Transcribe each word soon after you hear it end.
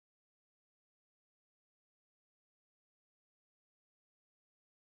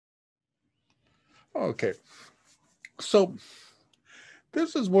Okay, so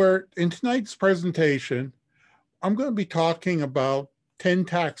this is where in tonight's presentation, I'm going to be talking about 10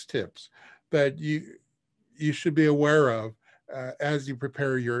 tax tips that you should be aware of as you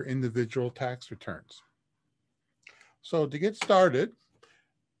prepare your individual tax returns. So to get started,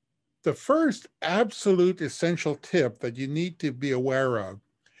 the first absolute essential tip that you need to be aware of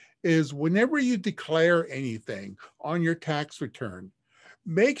is whenever you declare anything on your tax return,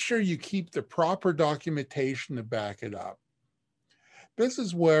 make sure you keep the proper documentation to back it up. This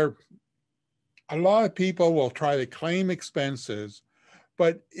is where a lot of people will try to claim expenses,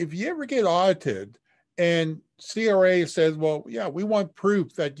 but if you ever get audited and CRA says, well, yeah, we want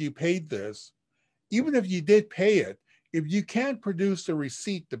proof that you paid this, even if you did pay it, if you can't produce a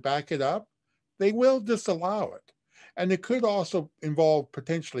receipt to back it up, they will disallow it. And it could also involve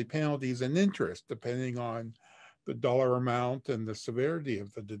potentially penalties and interest, depending on the dollar amount and the severity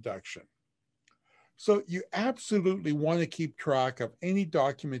of the deduction. So you absolutely want to keep track of any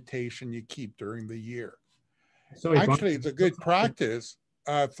documentation you keep during the year. So if Actually, it's a good practice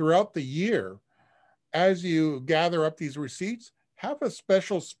throughout the year, as you gather up these receipts, have a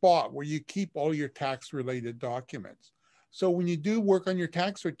special spot where you keep all your tax-related documents. So when you do work on your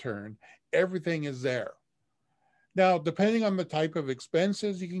tax return, everything is there. Now, depending on the type of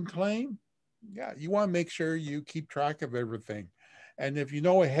expenses you can claim, yeah, you want to make sure you keep track of everything. And if you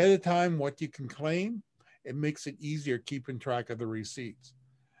know ahead of time what you can claim, it makes it easier keeping track of the receipts.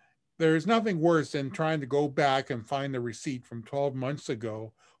 There's nothing worse than trying to go back and find the receipt from 12 months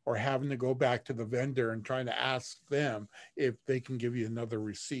ago, or having to go back to the vendor and trying to ask them if they can give you another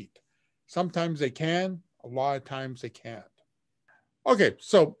receipt. Sometimes they can, a lot of times they can't. Okay,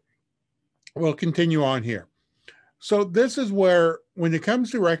 so we'll continue on here. So this is where, when it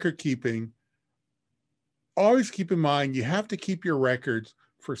comes to record keeping, always keep in mind you have to keep your records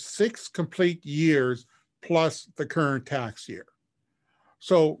for 6 complete years plus the current tax year.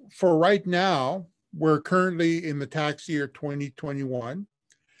 So for right now, we're currently in the tax year 2021.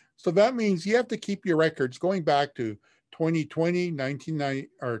 So that means you have to keep your records going back to 2020, 1990,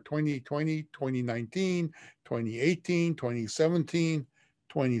 or 2020, 2019, 2018, 2017,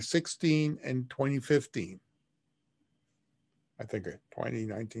 2016, and 2015. I think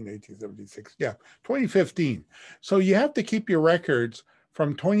 2019, 18, 76. Yeah, 2015. So you have to keep your records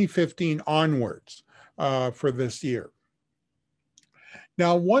from 2015 onwards for this year.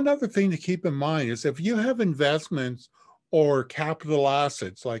 Now, one other thing to keep in mind is if you have investments or capital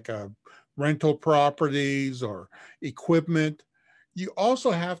assets like rental properties or equipment, you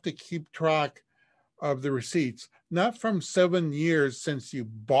also have to keep track of the receipts, not from 7 years since you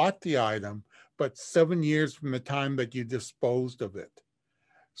bought the item, but 7 years from the time that you disposed of it.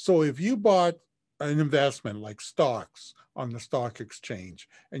 So if you bought an investment like stocks on the stock exchange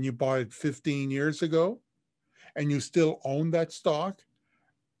and you bought it 15 years ago and you still own that stock,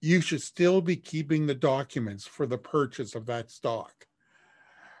 you should still be keeping the documents for the purchase of that stock.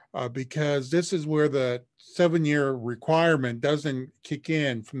 Because this is where the 7-year requirement doesn't kick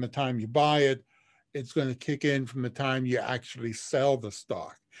in from the time you buy it. It's going to kick in from the time you actually sell the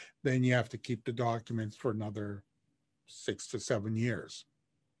stock. Then you have to keep the documents for another 6 to 7 years.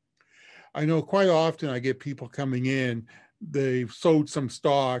 I know quite often I get people coming in, they've sold some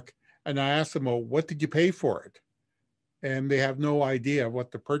stock, and I ask them, well, what did you pay for it? And they have no idea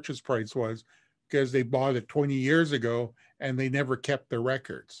what the purchase price was because they bought it 20 years ago and they never kept the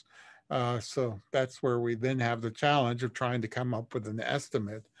records. So that's where we then have the challenge of trying to come up with an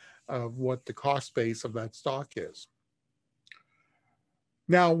estimate of what the cost base of that stock is.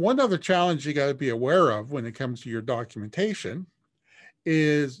 Now, one other challenge you got to be aware of when it comes to your documentation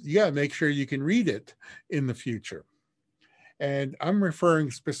is you got to make sure you can read it in the future. And I'm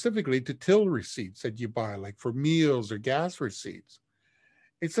referring specifically to till receipts that you buy, like for meals or gas receipts.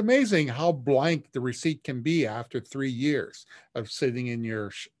 It's amazing how blank the receipt can be after 3 years of sitting in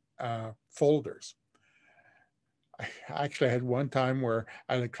your folders. I actually had one time where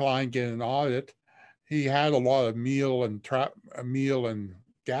I had a client get an audit. He had a lot of meal and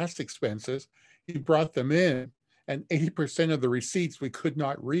gas expenses. He brought them in, and 80% of the receipts we could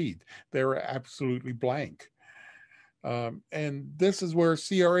not read. They were absolutely blank. And this is where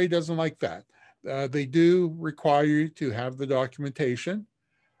CRA doesn't like that. They do require you to have the documentation.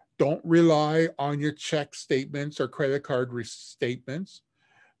 Don't rely on your check statements or credit card statements.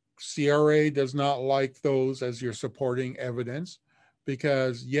 CRA does not like those as your supporting evidence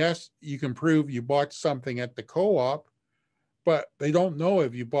because, yes, you can prove you bought something at the co-op, but they don't know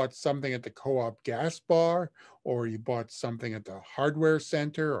if you bought something at the co-op gas bar or you bought something at the hardware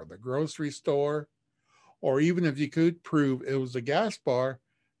center or the grocery store. Or even if you could prove it was a gas bar,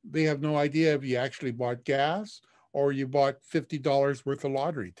 They have no idea if you actually bought gas or you bought $50 worth of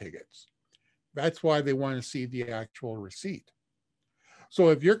lottery tickets. That's why they want to see the actual receipt. So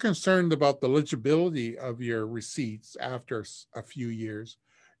if you're concerned about the legibility of your receipts after a few years,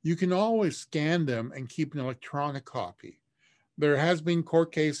 you can always scan them and keep an electronic copy. There has been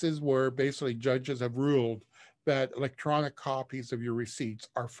court cases where basically judges have ruled that electronic copies of your receipts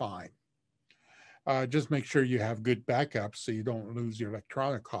are fine. Just make sure you have good backups so you don't lose your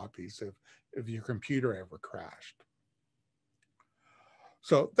electronic copies if your computer ever crashed.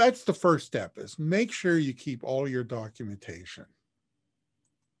 So that's the first step, is make sure you keep all your documentation.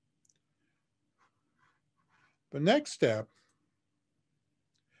 The next step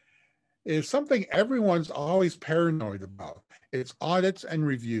is something everyone's always paranoid about. It's audits and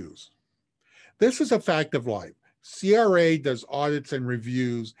reviews. This is a fact of life. CRA does audits and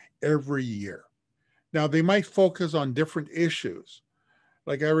reviews every year. Now, they might focus on different issues.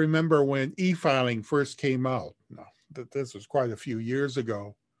 Like I remember when e-filing first came out, this was quite a few years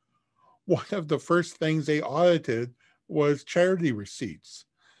ago, one of the first things they audited was charity receipts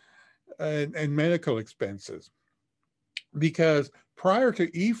and medical expenses. Because prior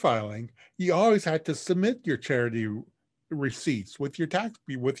to e-filing, you always had to submit your charity receipts with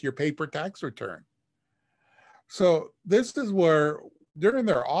your paper tax return. So this is where during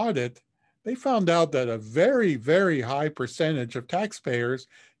their audit, they found out that a very, very high percentage of taxpayers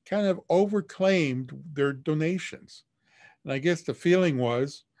kind of overclaimed their donations. And I guess the feeling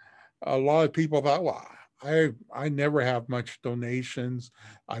was a lot of people thought, well, I never have much donations.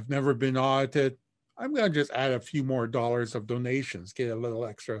 I've never been audited. I'm going to just add a few more dollars of donations, get a little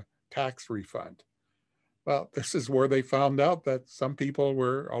extra tax refund. Well, this is where they found out that some people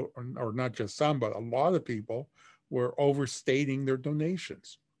were, or not just some, but a lot of people were overstating their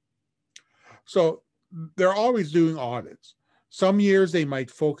donations. So they're always doing audits. Some years they might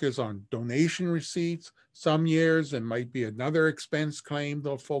focus on donation receipts. Some years it might be another expense claim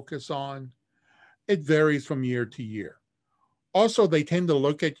they'll focus on. It varies from year to year. Also, they tend to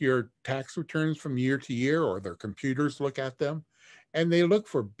look at your tax returns from year to year, or their computers look at them, and they look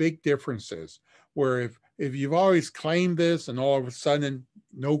for big differences where if you've always claimed this and all of a sudden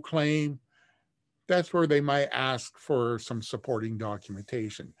no claim, that's where they might ask for some supporting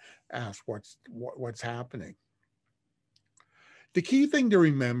documentation, ask what's happening. The key thing to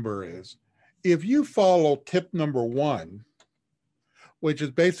remember is if you follow tip number 1, which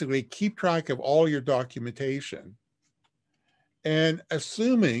is basically keep track of all your documentation, and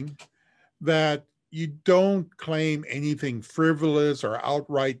assuming that you don't claim anything frivolous or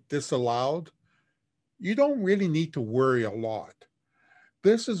outright disallowed, you don't really need to worry a lot.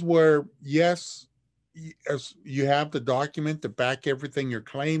 This is where, yes, as you have the document to back everything you're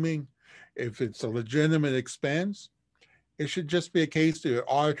claiming. If it's a legitimate expense, it should just be a case the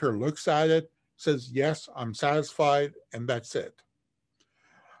auditor looks at it, says, yes, I'm satisfied, and that's it.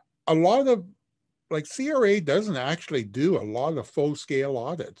 A lot of, like CRA doesn't actually do a lot of full-scale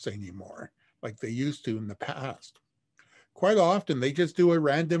audits anymore, like they used to in the past. Quite often, they just do a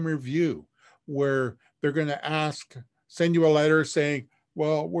random review where they're going to send you a letter saying,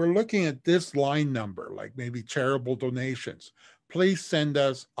 well, we're looking at this line number, like maybe charitable donations. Please send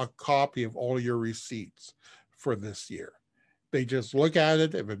us a copy of all your receipts for this year. They just look at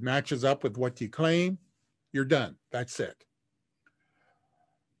it. If it matches up with what you claim, you're done. That's it.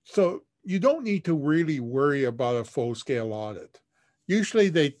 So you don't need to really worry about a full-scale audit. Usually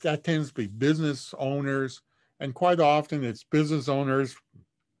that tends to be business owners, and quite often it's business owners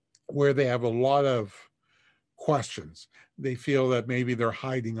where they have a lot of questions. They feel that maybe they're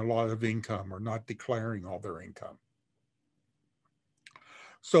hiding a lot of income or not declaring all their income.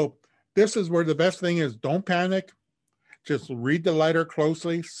 So this is where the best thing is, don't panic. Just read the letter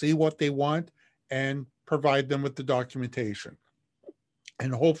closely, see what they want, and provide them with the documentation.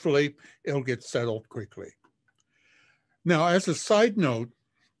 And hopefully it'll get settled quickly. Now, as a side note,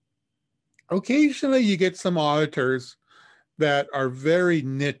 occasionally you get some auditors that are very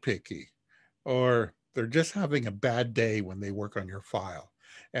nitpicky, or they're just having a bad day when they work on your file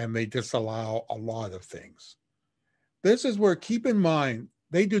and they disallow a lot of things. This is where, keep in mind,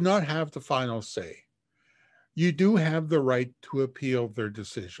 they do not have the final say. You do have the right to appeal their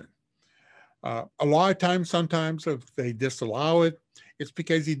decision. A lot of times, sometimes if they disallow it, it's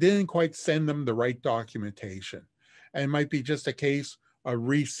because you didn't quite send them the right documentation. And it might be just a case of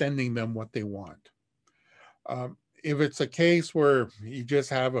resending them what they want. If it's a case where you just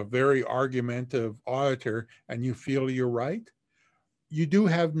have a very argumentative auditor and you feel you're right, you do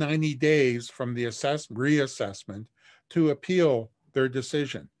have 90 days from the reassessment to appeal their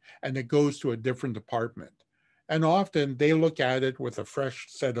decision, and it goes to a different department. And often they look at it with a fresh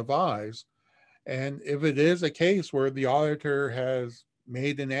set of eyes. And if it is a case where the auditor has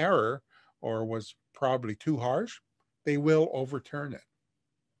made an error or was probably too harsh, they will overturn it.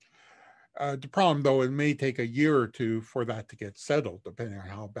 The problem, though, it may take a year or two for that to get settled, depending on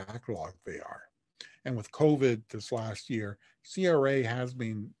how backlogged they are. And with COVID this last year, CRA has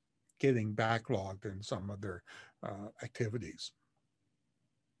been getting backlogged in some of their activities.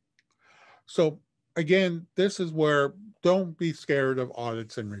 So again, this is where don't be scared of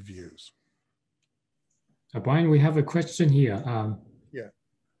audits and reviews. Brian, we have a question here. Yeah.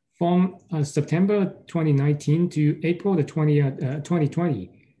 From September 2019 to April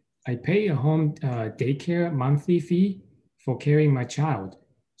 2020, I pay a home daycare monthly fee for carrying my child.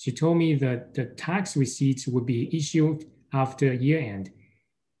 She told me that the tax receipts would be issued after year end.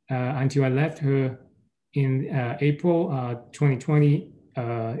 Until I left her in April 2020,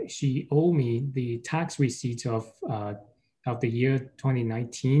 she owed me the tax receipts of the year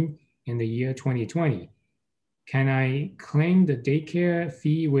 2019 and the year 2020. Can I claim the daycare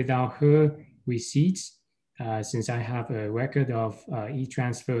fee without her receipts? Since I have a record of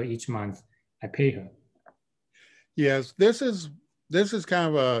e-transfer each month, I pay her. Yes, this is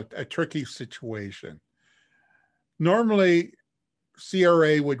kind of a tricky situation. Normally,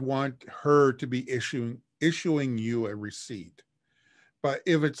 CRA would want her to be issuing you a receipt. But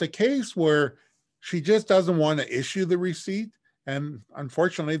if it's a case where she just doesn't want to issue the receipt, and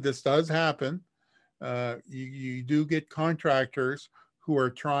unfortunately this does happen, you do get contractors who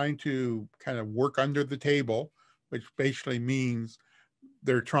are trying to kind of work under the table, which basically means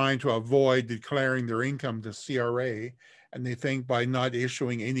they're trying to avoid declaring their income to CRA, and they think by not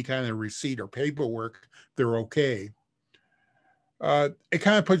issuing any kind of receipt or paperwork, they're okay. It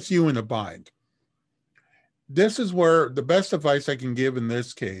kind of puts you in a bind. This is where the best advice I can give in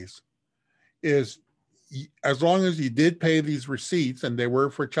this case is, as long as you did pay these receipts and they were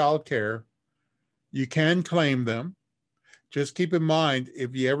for childcare, you can claim them. Just keep in mind,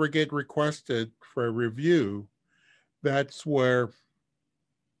 if you ever get requested for a review, that's where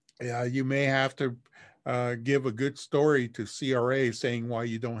you may have to give a good story to CRA saying why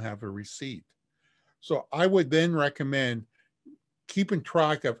you don't have a receipt. So I would then recommend keeping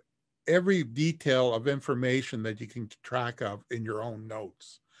track of every detail of information that you can keep track of in your own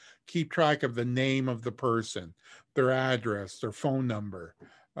notes. Keep track of the name of the person, their address, their phone number,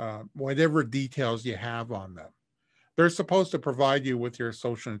 whatever details you have on them. They're supposed to provide you with their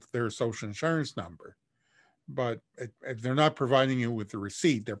social insurance number, but if they're not providing you with the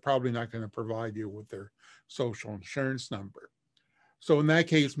receipt, they're probably not going to provide you with their social insurance number. So in that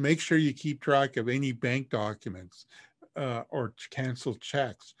case, make sure you keep track of any bank documents or canceled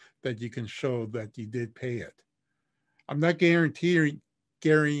checks that you can show that you did pay it. I'm not guaranteeing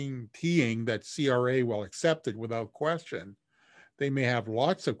that CRA will accept it without question. They may have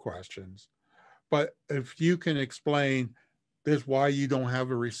lots of questions, but if you can explain this why you don't have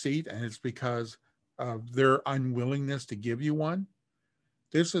a receipt and it's because of their unwillingness to give you one,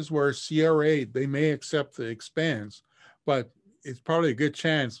 this is where CRA, they may accept the expense, but it's probably a good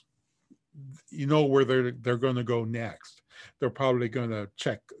chance you know where they're going to go next. They're probably going to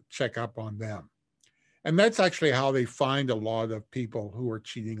check up on them. And that's actually how they find a lot of people who are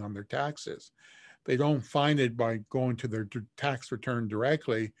cheating on their taxes. They don't find it by going to their tax return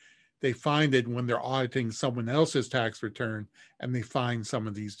directly. They find it when they're auditing someone else's tax return and they find some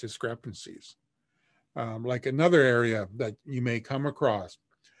of these discrepancies. Like another area that you may come across,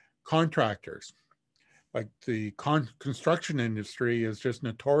 contractors. Like the construction industry is just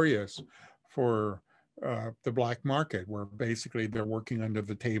notorious for the black market, where basically they're working under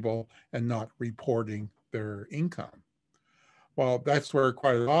the table and not reporting their income. Well, that's where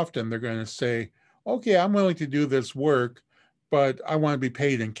quite often they're going to say, okay, I'm willing to do this work, but I want to be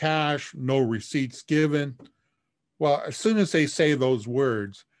paid in cash, no receipts given. Well, as soon as they say those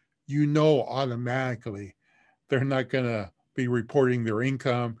words, you know automatically they're not going to be reporting their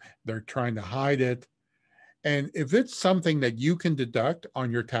income. They're trying to hide it. And if it's something that you can deduct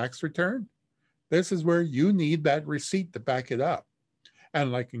on your tax return, this is where you need that receipt to back it up.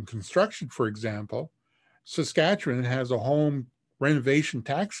 And like in construction, for example, Saskatchewan has a home renovation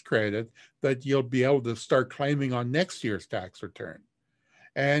tax credit that you'll be able to start claiming on next year's tax return.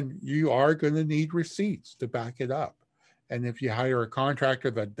 And you are going to need receipts to back it up. And if you hire a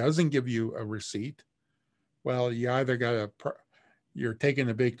contractor that doesn't give you a receipt, well, you either you're taking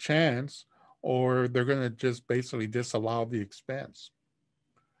a big chance, or they're going to just basically disallow the expense.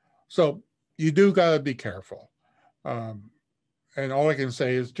 So you do got to be careful. And all I can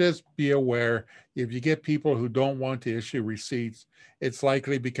say is just be aware, if you get people who don't want to issue receipts, it's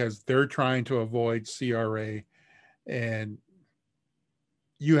likely because they're trying to avoid CRA and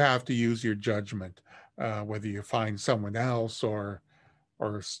you have to use your judgment, whether you find someone else or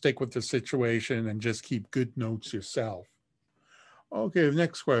stick with the situation and just keep good notes yourself. Okay, the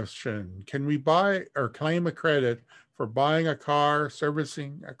next question. Can we buy or claim a credit for buying a car,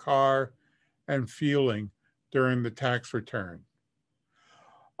 servicing a car, and fueling during the tax return?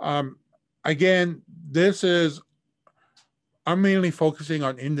 Again, I'm mainly focusing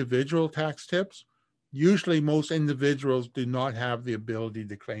on individual tax tips. Usually most individuals do not have the ability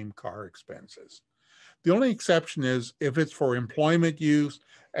to claim car expenses. The only exception is if it's for employment use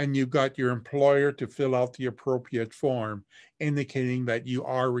and you've got your employer to fill out the appropriate form indicating that you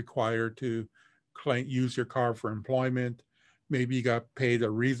are required to use your car for employment. Maybe you got paid a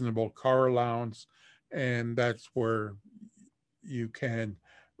reasonable car allowance, and that's where you can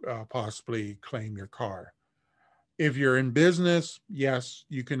possibly claim your car. If you're in business, yes,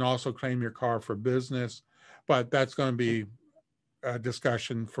 you can also claim your car for business, but that's going to be a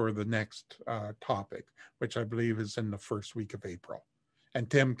discussion for the next topic, which I believe is in the first week of April. And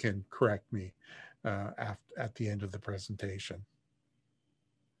Tim can correct me at the end of the presentation.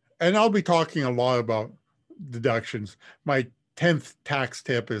 And I'll be talking a lot about deductions. My 10th tax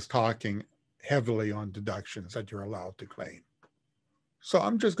tip is talking heavily on deductions that you're allowed to claim. So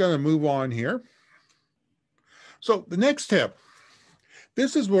I'm just going to move on here. So the next tip,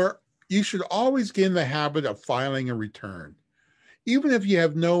 this is where you should always get in the habit of filing a return. Even if you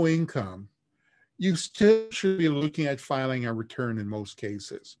have no income, you still should be looking at filing a return in most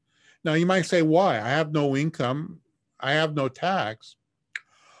cases. Now you might say, why? I have no income, I have no tax.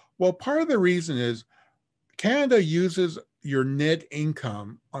 Well, part of the reason is Canada uses your net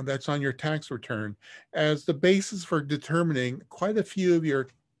income that's on your tax return as the basis for determining quite a few of your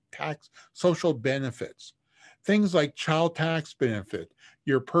tax social benefits. Things like child tax benefit,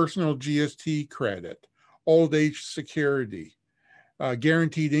 your personal GST credit, old age security,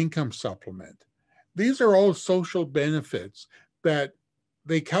 guaranteed income supplement. These are all social benefits that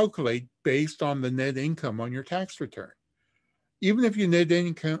they calculate based on the net income on your tax return. Even if your net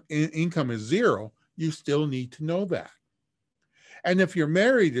income is zero, you still need to know that. And if you're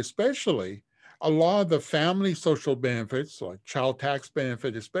married, especially, a lot of the family social benefits, like child tax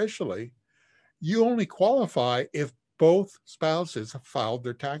benefit especially, you only qualify if both spouses have filed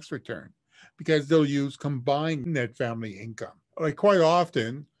their tax return because they'll use combined net family income. Like quite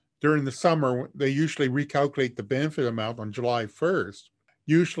often during the summer, they usually recalculate the benefit amount on July 1st.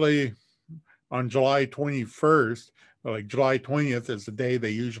 Usually on July 21st, like July 20th is the day they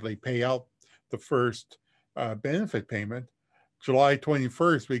usually pay out the first benefit payment. July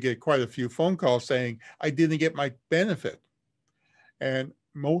 21st, we get quite a few phone calls saying, I didn't get my benefit. And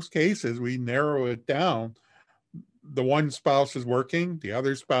most cases, we narrow it down. The one spouse is working, the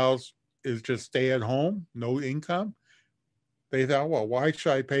other spouse is just stay at home, no income. They thought, well, why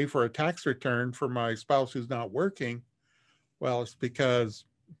should I pay for a tax return for my spouse who's not working? Well, it's because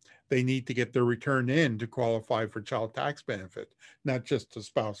they need to get their return in to qualify for child tax benefit, not just the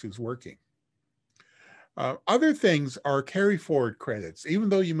spouse who's working. Other things are carry forward credits. Even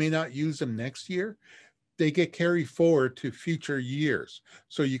though you may not use them next year, they get carried forward to future years.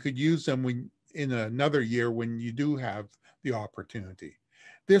 So you could use them in another year when you do have the opportunity.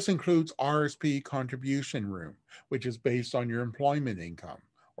 This includes RSP contribution room, which is based on your employment income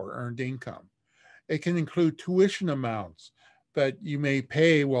or earned income. It can include tuition amounts that you may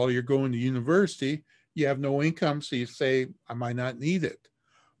pay while you're going to university. You have no income, so you say, I might not need it.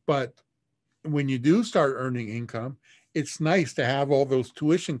 But when you do start earning income, it's nice to have all those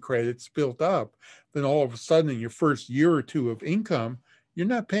tuition credits built up. Then all of a sudden, in your first year or two of income, you're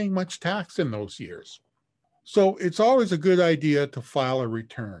not paying much tax in those years. So it's always a good idea to file a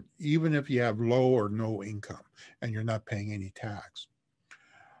return, even if you have low or no income and you're not paying any tax.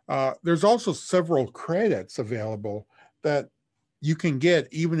 There's also several credits available that you can get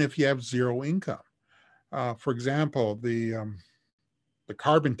even if you have zero income. For example, the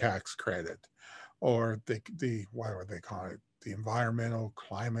carbon tax credit, or the what do they call it? The environmental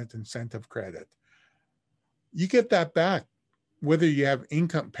climate incentive credit. You get that back whether you have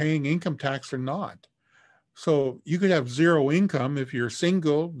income paying income tax or not. So you could have zero income if you're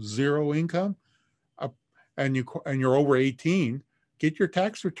single, zero income, and you're over 18. Get your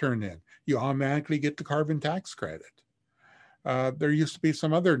tax return in. You automatically get the carbon tax credit. There used to be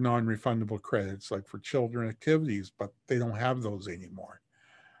some other non-refundable credits, like for children activities, but they don't have those anymore.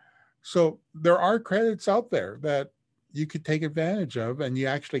 So there are credits out there that you could take advantage of, and you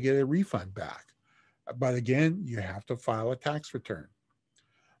actually get a refund back. But again, you have to file a tax return.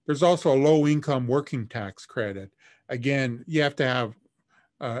 There's also a low income working tax credit. Again, you have to have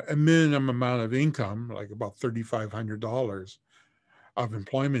a minimum amount of income, like about $3,500 of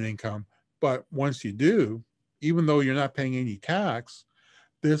employment income. But once you do, even though you're not paying any tax,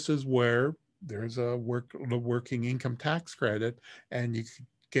 this is where there's the working income tax credit, and you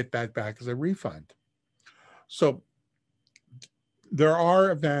get that back as a refund. So there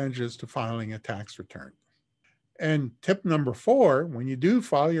are advantages to filing a tax return. And tip number 4, when you do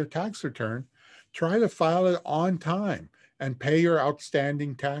file your tax return, try to file it on time and pay your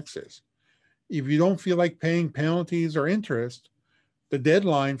outstanding taxes. If you don't feel like paying penalties or interest, the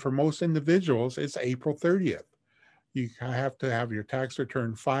deadline for most individuals is April 30th. You have to have your tax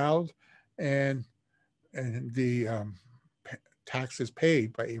return filed and the taxes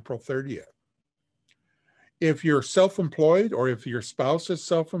paid by April 30th. If you're self-employed or if your spouse is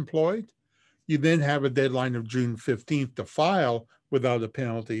self-employed, you then have a deadline of June 15th to file without a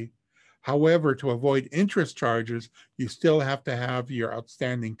penalty. However, to avoid interest charges, you still have to have your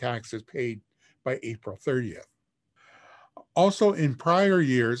outstanding taxes paid by April 30th. Also, in prior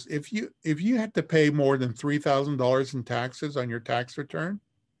years, if you had to pay more than $3,000 in taxes on your tax return,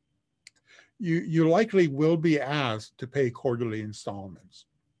 you likely will be asked to pay quarterly installments.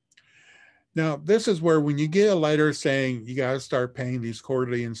 Now, this is where when you get a letter saying you got to start paying these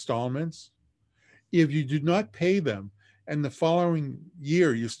quarterly installments, if you do not pay them and the following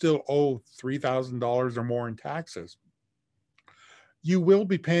year you still owe $3,000 or more in taxes, you will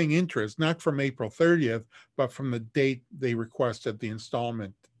be paying interest, not from April 30th, but from the date they requested the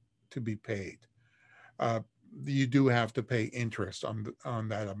installment to be paid. You do have to pay interest on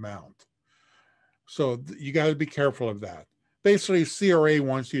that amount. So you got to be careful of that. Basically, CRA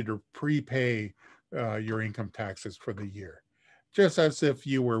wants you to prepay your income taxes for the year, just as if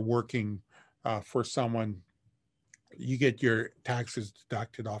you were working for someone. You get your taxes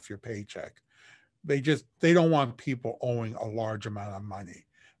deducted off your paycheck. They don't want people owing a large amount of money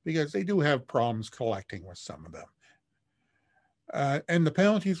because they do have problems collecting with some of them. And the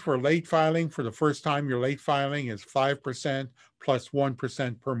penalties for late filing, for the first time you're late filing, is 5% plus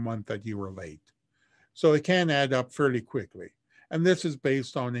 1% per month that you were late. So it can add up fairly quickly. And this is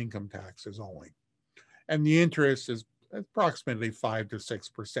based on income taxes only. And the interest is approximately 5 to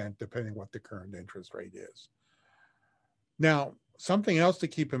 6%, depending what the current interest rate is. Now, something else to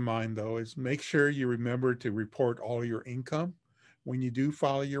keep in mind, though, is make sure you remember to report all your income when you do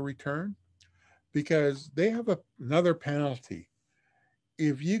file your return, because they have another penalty.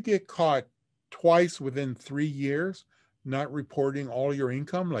 If you get caught twice within 3 years not reporting all your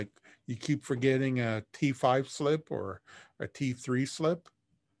income, like you keep forgetting a T5 slip or a T3 slip,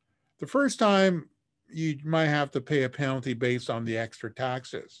 the first time you might have to pay a penalty based on the extra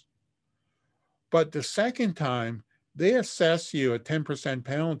taxes. But the second time, they assess you a 10%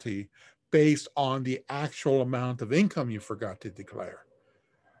 penalty based on the actual amount of income you forgot to declare.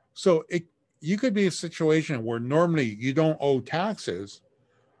 So you could be a situation where normally you don't owe taxes,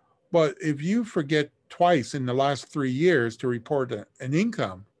 but if you forget twice in the last 3 years to report an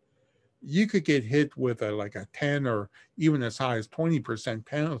income, you could get hit with like a 10 or even as high as 20%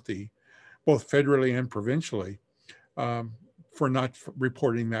 penalty, both federally and provincially, for not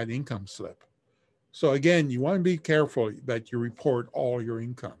reporting that income slip. So again, you want to be careful that you report all your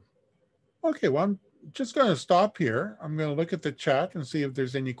income. Okay, well, I'm just going to stop here. I'm going to look at the chat and see if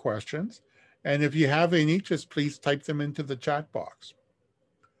there's any questions. And if you have any, just please type them into the chat box.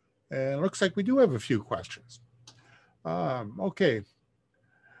 And it looks like we do have a few questions. Okay.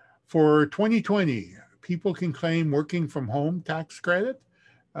 For 2020, people can claim working from home tax credit.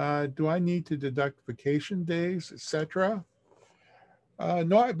 Do I need to deduct vacation days, etc.?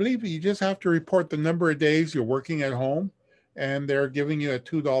 No, I believe you just have to report the number of days you're working at home, and they're giving you a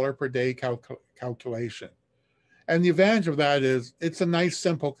 $2 per day calculation. And the advantage of that is it's a nice,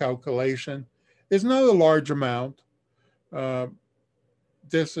 simple calculation. It's not a large amount.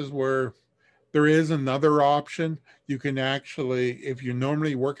 This is where there is another option. You can actually, if you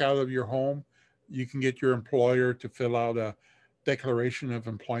normally work out of your home, you can get your employer to fill out a declaration of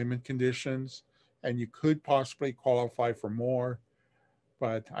employment conditions, and you could possibly qualify for more.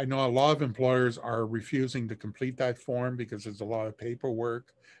 But I know a lot of employers are refusing to complete that form because there's a lot of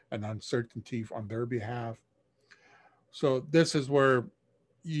paperwork and uncertainty on their behalf. So this is where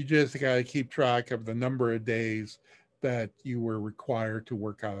you just got to keep track of the number of days that you were required to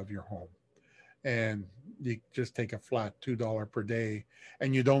work out of your home. And you just take a flat $2 per day,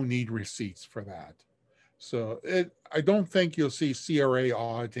 and you don't need receipts for that. So I don't think you'll see CRA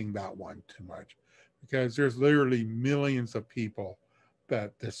auditing that one too much, because there's literally millions of people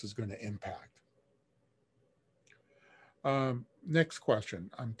that this is going to impact. Next question.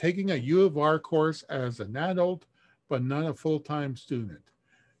 I'm taking a U of R course as an adult, but not a full-time student.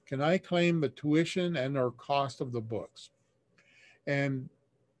 can I claim the tuition and or cost of the books? And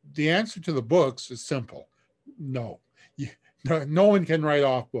the answer to the books is simple. No. No one can write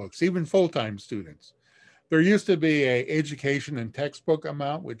off books, even full-time students. There used to be a education and textbook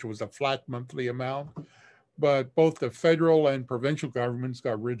amount, which was a flat monthly amount, but both the federal and provincial governments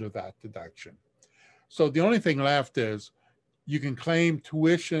got rid of that deduction. So the only thing left is you can claim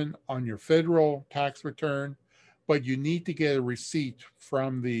tuition on your federal tax return, but you need to get a receipt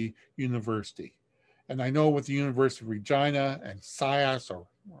from the university. And I know with the University of Regina and SIAS, or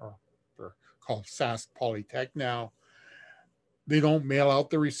they're called Sask Polytech now, they don't mail out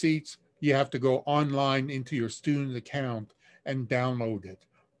the receipts. You have to go online into your student account and download it,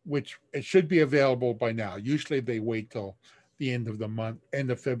 which it should be available by now. Usually they wait till the end of the month,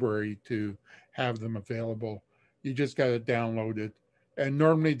 end of February, to have them available. You just got to download it. And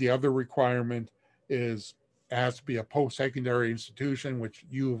normally the other requirement is it has to be a post-secondary institution, which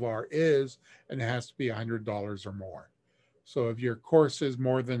U of R is, and it has to be $100 or more. So if your course is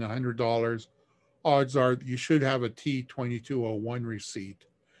more than $100, odds are you should have a T2201 receipt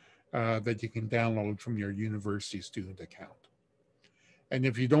that you can download from your university student account. And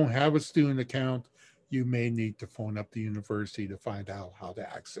if you don't have a student account, you may need to phone up the university to find out how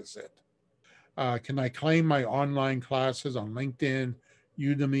to access it. Can I claim my online classes on LinkedIn,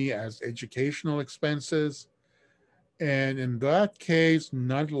 Udemy as educational expenses? And in that case,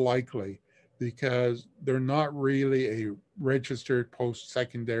 not likely, because they're not really a registered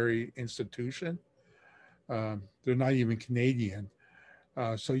post-secondary institution. They're not even Canadian.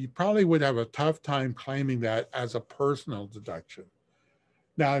 So you probably would have a tough time claiming that as a personal deduction.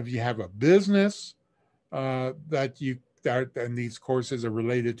 Now, if you have a business and these courses are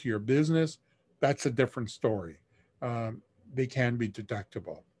related to your business, that's a different story. They can be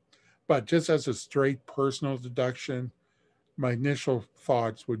deductible. But just as a straight personal deduction, my initial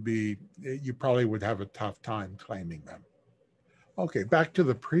thoughts would be you probably would have a tough time claiming them. Okay, back to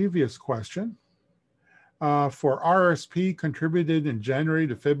the previous question. For RSP contributed in January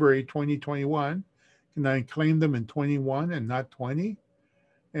to February 2021, can I claim them in 21 and not 20?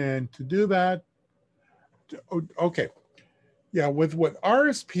 And to do that, okay. Yeah, with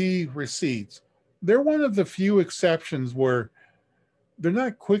RSP receipts, they're one of the few exceptions where they're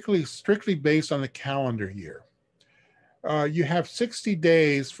not strictly based on a calendar year. You have 60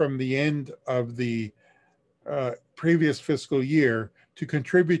 days from the end of the previous fiscal year to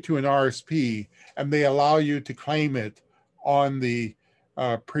contribute to an RSP, and they allow you to claim it on the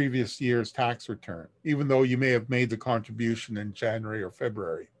previous year's tax return, even though you may have made the contribution in January or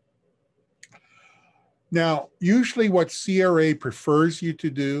February. Now, usually what CRA prefers you to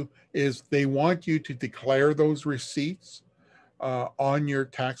do is they want you to declare those receipts on your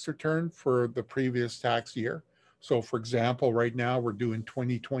tax return for the previous tax year. So for example, right now we're doing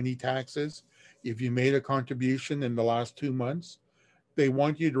 2020 taxes. If you made a contribution in the last 2 months, they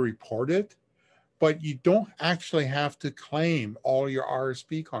want you to report it, but you don't actually have to claim all your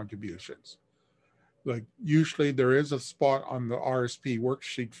RSP contributions. Like usually there is a spot on the RSP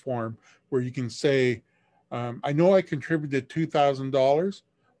worksheet form where you can say, I know I contributed $2,000,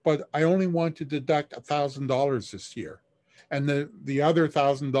 but I only want to deduct $1,000 this year. And the other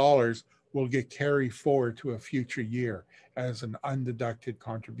 $1,000 will get carried forward to a future year as an undeducted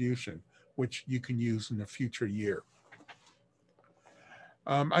contribution, which you can use in a future year.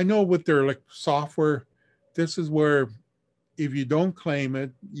 I know with their software, this is where if you don't claim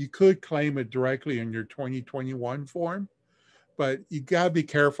it, you could claim it directly in your 2021 form, but you got to be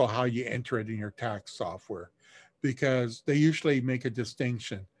careful how you enter it in your tax software because they usually make a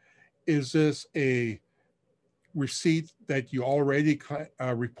distinction. Is this a receipt that you already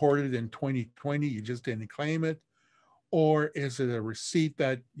reported in 2020, you just didn't claim it? Or is it a receipt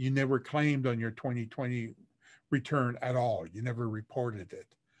that you never claimed on your 2020 return at all? You never reported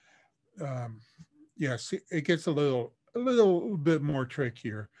it. Yes, it gets a little bit more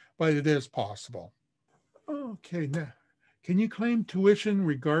trickier, but it is possible. Okay, now, can you claim tuition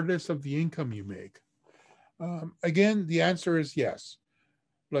regardless of the income you make? Again, the answer is yes.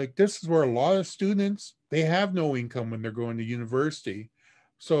 Like this is where a lot of students, they have no income when they're going to university.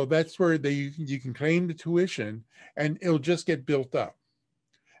 So that's where you can claim the tuition and it'll just get built up.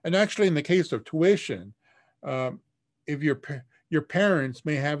 And actually in the case of tuition, if your parents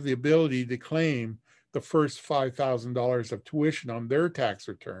may have the ability to claim the first $5,000 of tuition on their tax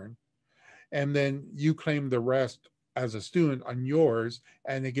return, and then you claim the rest as a student on yours,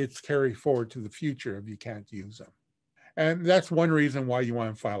 and it gets carried forward to the future if you can't use them. And that's one reason why you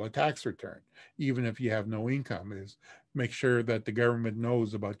want to file a tax return, even if you have no income, is make sure that the government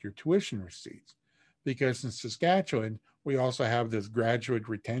knows about your tuition receipts. because in Saskatchewan, we also have this graduate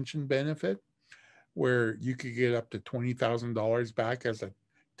retention benefit where you could get up to $20,000 back as a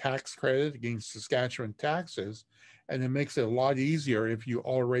tax credit against Saskatchewan taxes. And it makes it a lot easier if you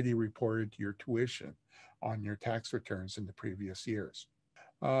already reported your tuition on your tax returns in the previous years.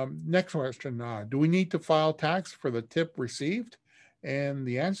 Next question, do we need to file tax for the tip received? And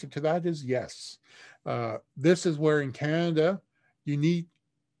the answer to that is yes. This is where in Canada, you need,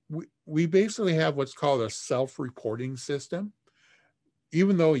 we basically have what's called a self-reporting system.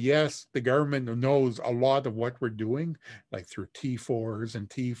 Even though, yes, the government knows a lot of what we're doing, like through T4s and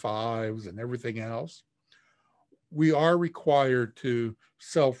T5s and everything else, we are required to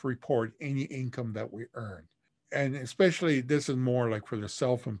self-report any income that we earn. And especially this is more like for the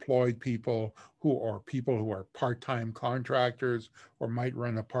self-employed people who are part-time contractors or might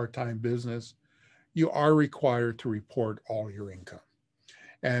run a part-time business. You are required to report all your income.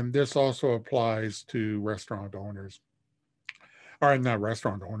 And this also applies to restaurant owners, or not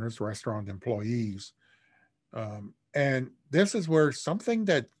restaurant owners, restaurant employees. And this is where something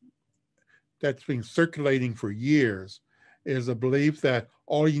that's been circulating for years is a belief that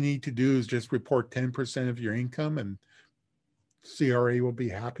all you need to do is just report 10% of your income and CRA will be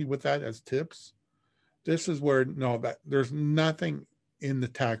happy with that as tips. This is where, no, that there's nothing in the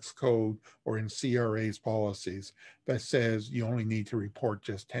tax code or in CRA's policies that says you only need to report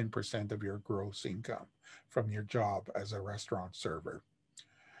just 10% of your gross income from your job as a restaurant server.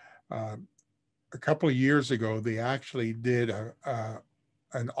 A couple of years ago, they actually did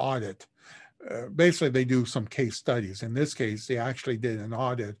an audit. Basically, they do some case studies. In this case, they actually did an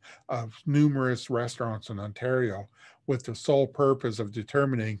audit of numerous restaurants in Ontario with the sole purpose of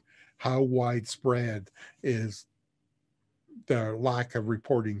determining how widespread is the lack of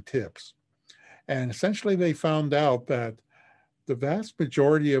reporting tips. And essentially, they found out that the vast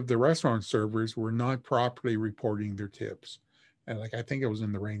majority of the restaurant servers were not properly reporting their tips. And like, I think it was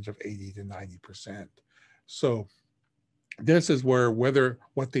in the range of 80 to 90%. So this is where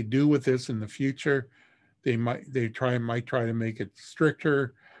what they do with this in the future, they might try to make it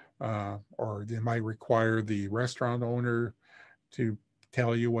stricter, or they might require the restaurant owner to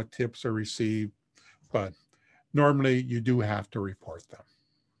tell you what tips are received. But normally you do have to report them.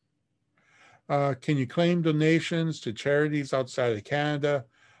 Can you claim donations to charities outside of Canada?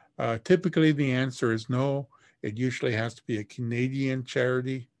 Typically, the answer is no. It usually has to be a Canadian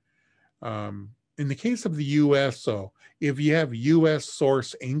charity. In the case of the US, though, if you have US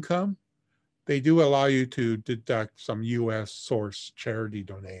source income, they do allow you to deduct some US source charity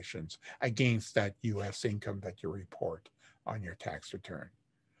donations against that US income that you report on your tax return.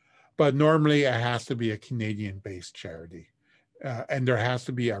 But normally it has to be a Canadian-based charity. And there has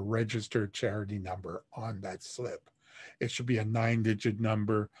to be a registered charity number on that slip. It should be a 9-digit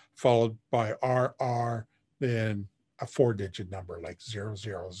number followed by RR, then a 4-digit number like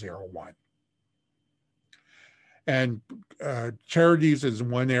 0001. And charities is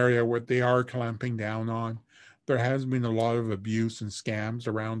one area where they are clamping down on. There has been a lot of abuse and scams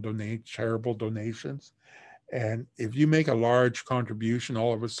around charitable donations. And if you make a large contribution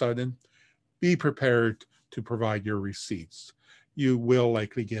all of a sudden, be prepared to provide your receipts. You will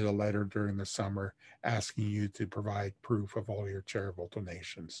likely get a letter during the summer asking you to provide proof of all your charitable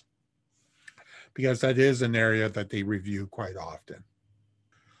donations, because that is an area that they review quite often.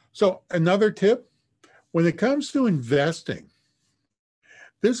 So another tip, when it comes to investing,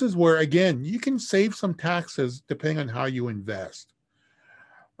 this is where, again, you can save some taxes depending on how you invest.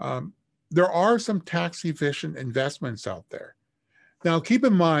 There are some tax efficient investments out there. Now, keep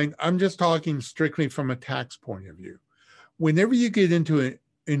in mind, I'm just talking strictly from a tax point of view. Whenever you get into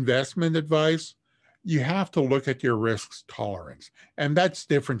investment advice, you have to look at your risk tolerance, and that's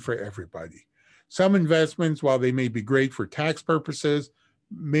different for everybody. Some investments, while they may be great for tax purposes,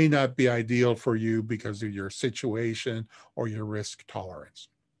 may not be ideal for you because of your situation or your risk tolerance.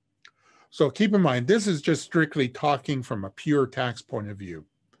 So keep in mind, this is just strictly talking from a pure tax point of view.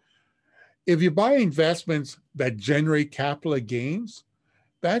 If you buy investments that generate capital gains,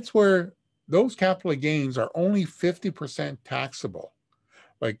 that's where those capital gains are only 50% taxable.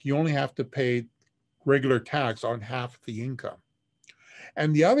 Like, you only have to pay regular tax on half the income.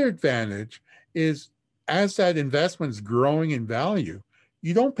 And the other advantage is, as that investment's growing in value,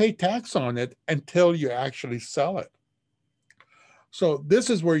 you don't pay tax on it until you actually sell it. So this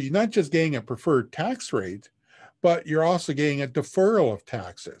is where you're not just getting a preferred tax rate, but you're also getting a deferral of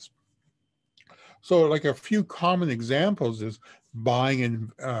taxes. So like a few common examples is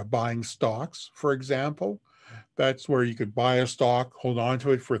buying stocks, for example. That's where you could buy a stock, hold on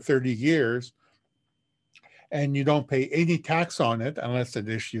to it for 30 years, and you don't pay any tax on it unless it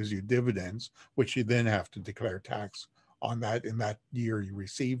issues you dividends, which you then have to declare tax on that in that year you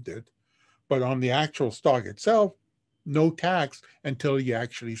received it. But on the actual stock itself, no tax until you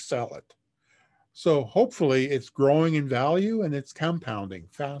actually sell it. So hopefully it's growing in value and it's compounding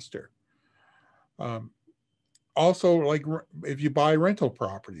faster. Um, Also, like if you buy rental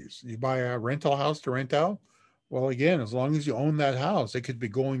properties, you buy a rental house to rent out. Well, again, as long as you own that house, it could be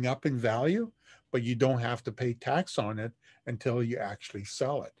going up in value, but you don't have to pay tax on it until you actually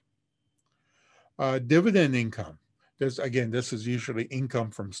sell it. Dividend income. This is usually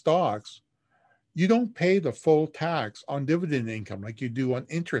income from stocks. You don't pay the full tax on dividend income like you do on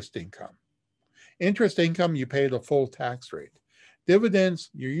interest income. Interest income, you pay the full tax rate. Dividends,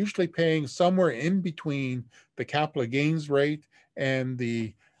 you're usually paying somewhere in between the capital gains rate and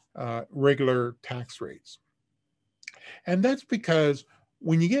the regular tax rates. And that's because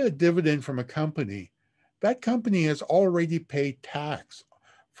when you get a dividend from a company, that company has already paid tax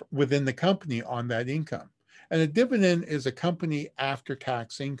within the company on that income. And a dividend is a company after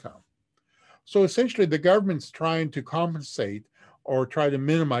tax income. So essentially, the government's trying to compensate or try to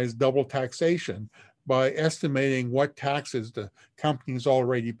minimize double taxation by estimating what taxes the company's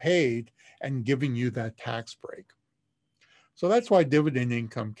already paid and giving you that tax break. So that's why dividend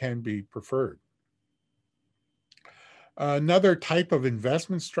income can be preferred. Another type of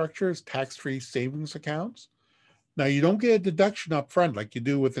investment structure is tax-free savings accounts. Now, you don't get a deduction up front like you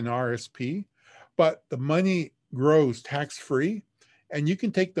do with an RSP, but the money grows tax-free, and you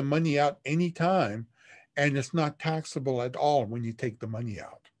can take the money out anytime, and it's not taxable at all when you take the money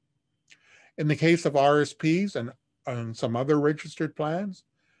out. In the case of RSPs and some other registered plans,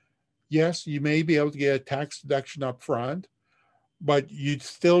 yes, you may be able to get a tax deduction up front, but you'd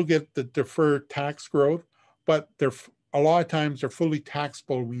still get the deferred tax growth, but a lot of times they're fully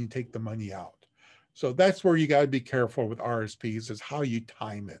taxable when you take the money out. So that's where you got to be careful with RSPs, is how you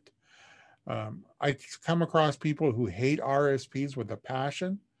time it. I come across people who hate RSPs with a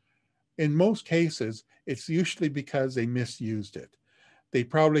passion. In most cases, it's usually because they misused it. They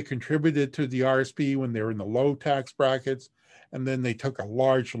probably contributed to the RSP when they were in the low tax brackets, and then they took a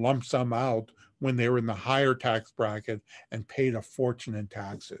large lump sum out when they were in the higher tax bracket and paid a fortune in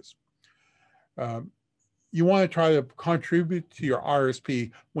taxes. You want to try to contribute to your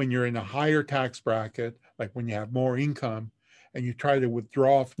RSP when you're in a higher tax bracket, like when you have more income, and you try to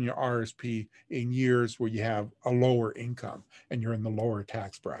withdraw from your RSP in years where you have a lower income and you're in the lower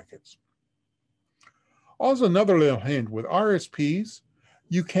tax brackets. Also, another little hint with RSPs,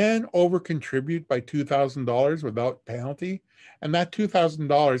 you can over-contribute by $2,000 without penalty, and that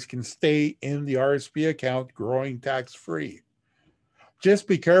 $2,000 can stay in the RSP account growing tax-free. Just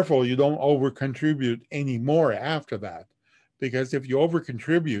be careful you don't over-contribute anymore after that, because if you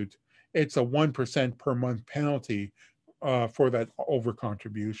over-contribute, it's a 1% per month penalty for that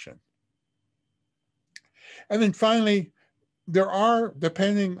over-contribution. And then finally, there are,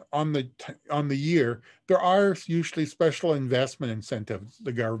 depending on the year, there are usually special investment incentives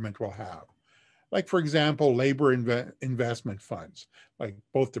the government will have. Like, for example, labor investment funds, like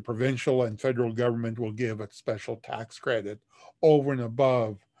both the provincial and federal government will give a special tax credit over and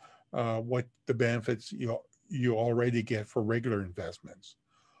above what the benefits you already get for regular investments.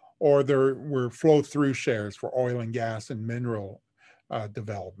 Or there were flow-through shares for oil and gas and mineral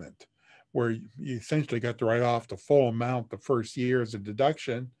development, where you essentially got to write off the full amount the first year as a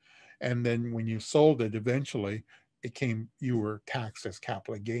deduction, and then when you sold it eventually, you were taxed as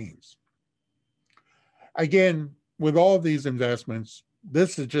capital gains. Again, with all these investments,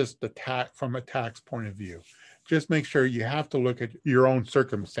 this is just from a tax point of view. Just make sure you have to look at your own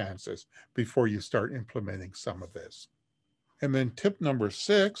circumstances before you start implementing some of this. And then tip number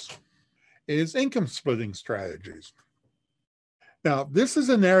 6 is income splitting strategies. Now, this is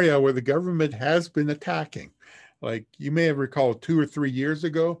an area where the government has been attacking. Like you may have recalled 2 or 3 years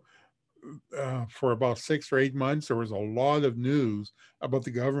ago, for about 6 or 8 months, there was a lot of news about the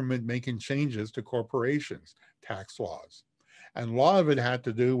government making changes to corporations' tax laws. And a lot of it had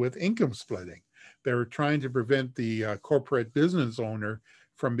to do with income splitting. They were trying to prevent the corporate business owner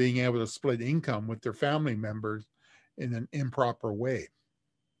from being able to split income with their family members in an improper way.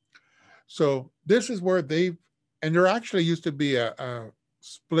 So this is where and there actually used to be a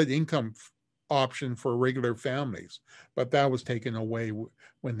split income option for regular families, but that was taken away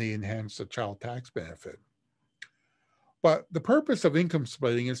when they enhanced the child tax benefit. But the purpose of income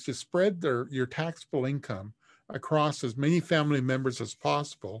splitting is to spread your taxable income across as many family members as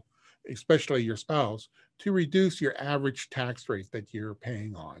possible, especially your spouse, to reduce your average tax rate that you're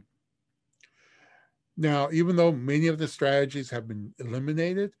paying on. Now, even though many of the strategies have been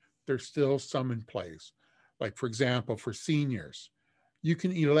eliminated, there's still some in place. Like for example, for seniors, you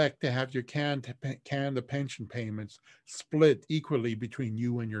can elect to have your Canada pension payments split equally between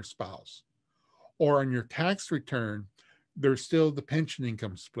you and your spouse. Or on your tax return, there's still the pension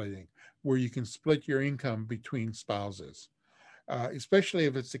income splitting, where you can split your income between spouses. Especially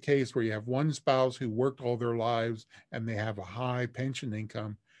if it's the case where you have one spouse who worked all their lives and they have a high pension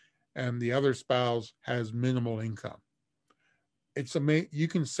income, and the other spouse has minimal income. It's amazing. You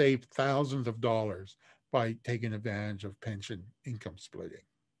can save thousands of dollars by taking advantage of pension income splitting.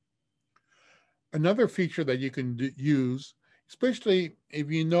 Another feature that you can use, especially if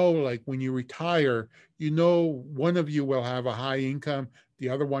you know, like when you retire, you know one of you will have a high income, the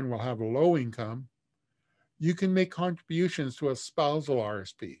other one will have a low income. You can make contributions to a spousal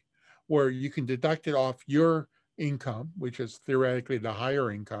RSP where you can deduct it off your income, which is theoretically the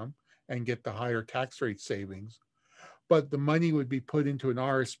higher income, and get the higher tax rate savings. But the money would be put into an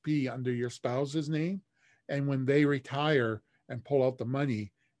RSP under your spouse's name. And when they retire and pull out the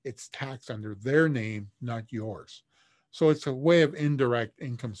money, it's taxed under their name, not yours. So it's a way of indirect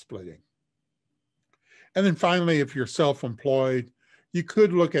income splitting. And then finally, if you're self-employed, you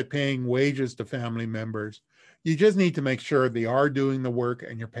could look at paying wages to family members. You just need to make sure they are doing the work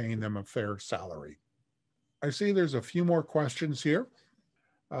and you're paying them a fair salary. I see there's a few more questions here.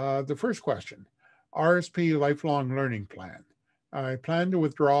 The first question, RSP Lifelong Learning Plan. I plan to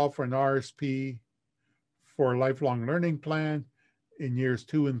withdraw for an RSP for a lifelong learning plan in years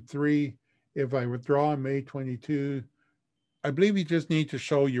 2 and 3. If I withdraw in May 22, I believe you just need to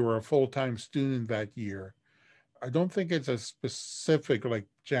show you were a full-time student that year. I don't think it's a specific like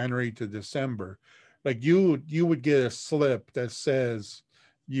January to December. Like you would get a slip that says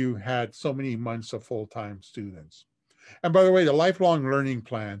you had so many months of full-time students. And by the way, the lifelong learning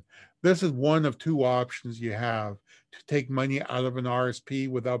plan, this is one of two options you have to take money out of an RSP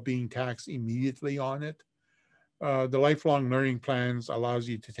without being taxed immediately on it. The lifelong learning plans allows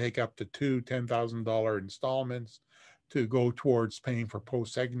you to take up to two $10,000 installments to go towards paying for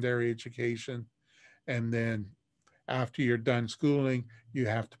post-secondary education. And then after you're done schooling, you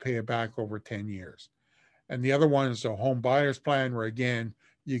have to pay it back over 10 years. And the other one is a home buyer's plan, where again,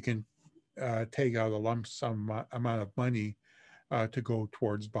 you can take out a lump sum amount of money to go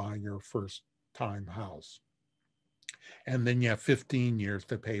towards buying your first time house. And then you have 15 years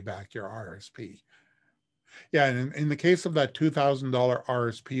to pay back your RSP. Yeah, and in the case of that $2,000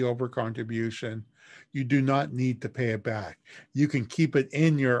 RSP over contribution, you do not need to pay it back. You can keep it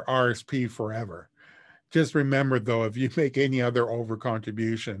in your RSP forever. Just remember, though, if you make any other over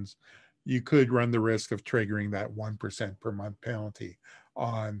contributions, you could run the risk of triggering that 1% per month penalty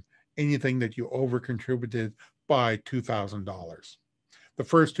on anything that you over contributed by $2,000. The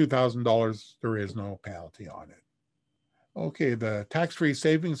first $2,000, there is no penalty on it. Okay, the tax-free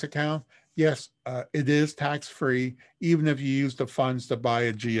savings account. Yes, it is tax-free, even if you use the funds to buy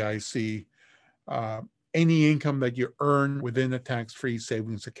a GIC. Any income that you earn within a tax-free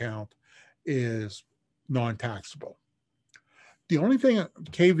savings account is non-taxable. The only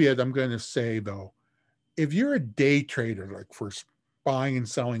caveat I'm going to say, though, if you're a day trader, like for buying and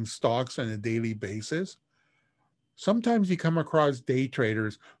selling stocks on a daily basis, sometimes you come across day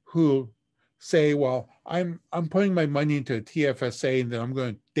traders who say, well, I'm putting my money into a TFSA and then I'm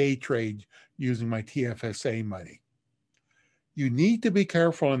going to day trade using my TFSA money. You need to be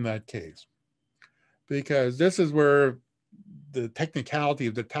careful in that case, because this is where the technicality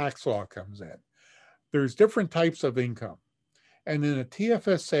of the tax law comes in. There's different types of income. And in a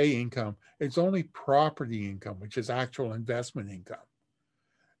TFSA income, it's only property income, which is actual investment income.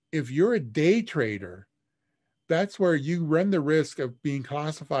 If you're a day trader, that's where you run the risk of being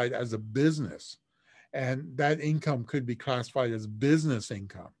classified as a business. And that income could be classified as business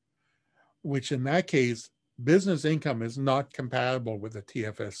income, which in that case, business income is not compatible with a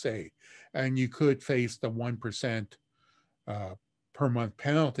TFSA. And you could face the 1% per month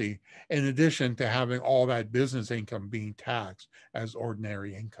penalty, in addition to having all that business income being taxed as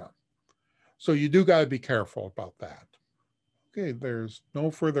ordinary income. So you do got to be careful about that. Okay, there's no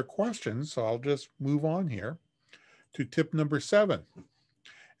further questions, so I'll just move on here to tip number 7.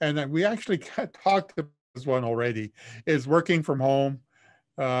 And we actually talked about this one already, is working from home.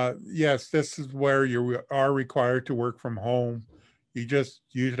 Yes, this is where you are required to work from home. You just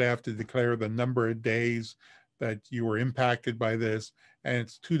usually have to declare the number of days that you were impacted by this, and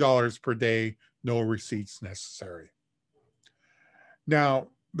it's $2 per day, no receipts necessary. Now,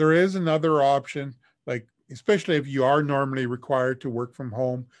 there is another option, like especially if you are normally required to work from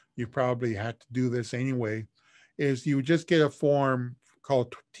home, you probably had to do this anyway, is you just get a form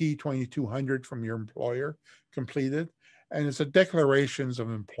called T2200 from your employer completed, and it's a declarations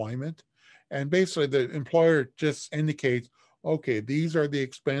of employment. And basically the employer just indicates, okay, these are the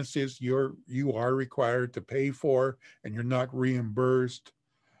expenses you are required to pay for, and you're not reimbursed.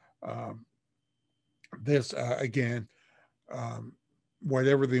 Um, this again, um,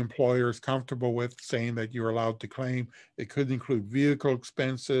 whatever the employer is comfortable with saying that you're allowed to claim. It could include vehicle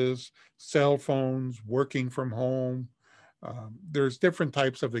expenses, cell phones, working from home. There's different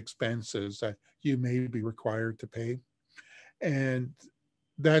types of expenses that you may be required to pay. And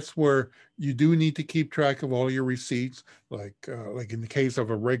that's where you do need to keep track of all your receipts. Like in the case of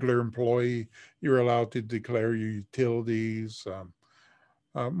a regular employee, you're allowed to declare your utilities,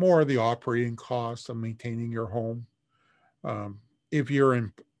 more of the operating costs of maintaining your home. Um, if you're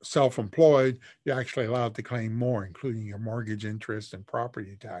in self-employed, you're actually allowed to claim more, including your mortgage interest and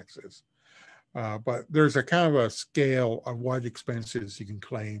property taxes. But there's a kind of a scale of what expenses you can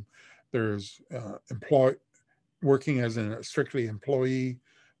claim. There's working as a strictly employee,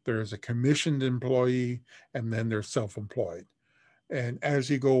 there's a commissioned employee, and then there's self-employed. And as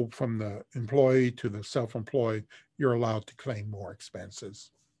you go from the employee to the self-employed, you're allowed to claim more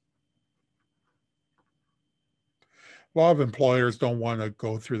expenses. A lot of employers don't want to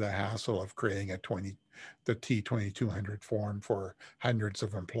go through the hassle of creating the T2200 form for hundreds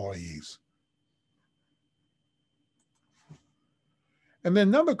of employees. And then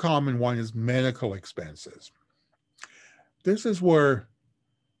another common one is medical expenses. This is where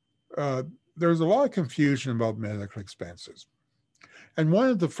there's a lot of confusion about medical expenses. And one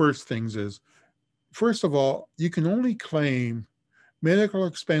of the first things is, first of all, you can only claim medical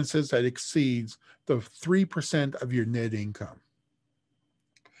expenses that exceeds the 3% of your net income.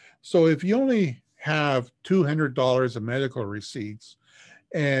 So if you only have $200 of medical receipts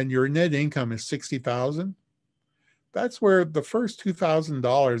and your net income is $60,000, that's where the first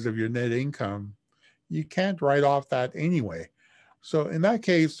 $2,000 of your net income, you can't write off that anyway. So in that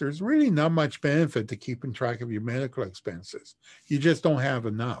case, there's really not much benefit to keeping track of your medical expenses. You just don't have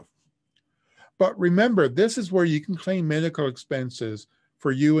enough. But remember, this is where you can claim medical expenses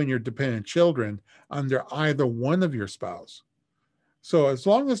for you and your dependent children under either one of your spouse. So as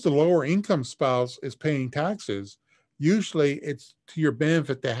long as the lower income spouse is paying taxes, usually it's to your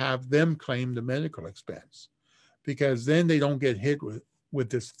benefit to have them claim the medical expense, because then they don't get hit with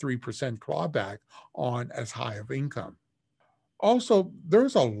this 3% clawback on as high of income. Also,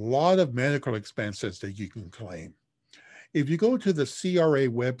 there's a lot of medical expenses that you can claim. If you go to the CRA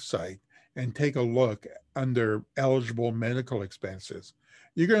website and take a look under eligible medical expenses,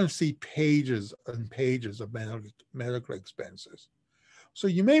 you're going to see pages and pages of medical expenses. So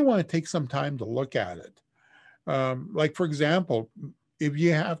you may want to take some time to look at it. Like, for example, if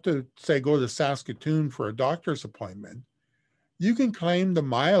you have to, say, go to Saskatoon for a doctor's appointment, you can claim the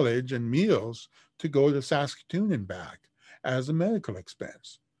mileage and meals to go to Saskatoon and back as a medical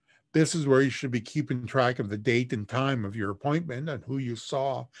expense. This is where you should be keeping track of the date and time of your appointment and who you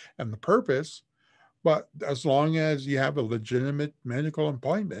saw and the purpose. But as long as you have a legitimate medical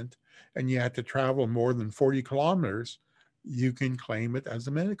appointment and you have to travel more than 40 kilometers, you can claim it as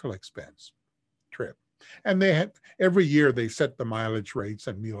a medical expense trip. And they have, every year they set the mileage rates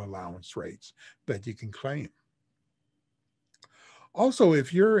and meal allowance rates that you can claim. Also,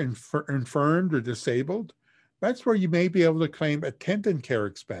 if you're infirmed or disabled, that's where you may be able to claim attendant care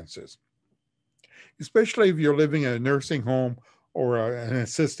expenses, especially if you're living in a nursing home or an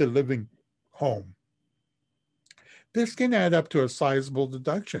assisted living home. This can add up to a sizable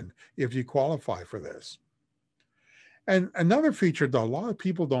deduction if you qualify for this. And another feature that a lot of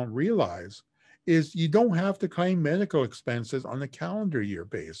people don't realize is you don't have to claim medical expenses on a calendar year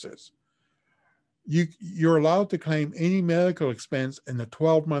basis. You're allowed to claim any medical expense in the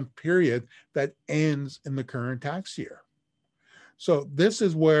 12-month period that ends in the current tax year. So this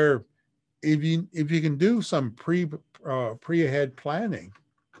is where if you can do some pre-ahead planning,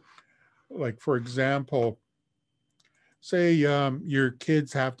 like for example, say your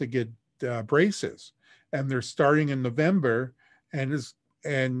kids have to get braces and they're starting in November,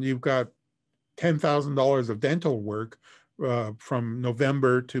 and you've got $10,000 of dental work from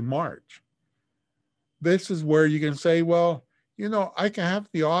November to March. This is where you can say, well, I can have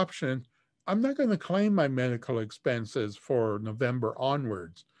the option. I'm not going to claim my medical expenses for November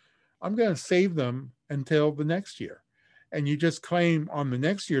onwards. I'm going to save them until the next year. And you just claim on the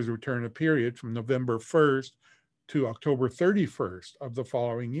next year's return a period from November 1st to October 31st of the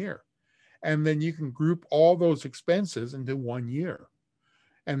following year. And then you can group all those expenses into 1 year.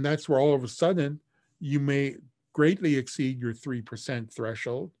 And that's where all of a sudden you may greatly exceed your 3%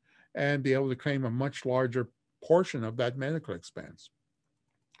 threshold and be able to claim a much larger portion of that medical expense.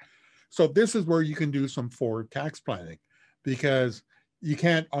 So this is where you can do some forward tax planning, because You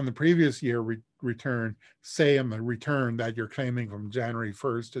can't on the previous year return, say on the return that you're claiming from January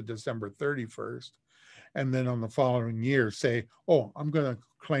 1st to December 31st. And then on the following year, say, oh, I'm going to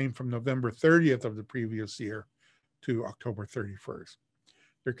claim from November 30th of the previous year to October 31st.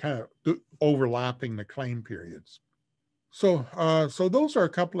 They're kind of overlapping the claim periods. So those are a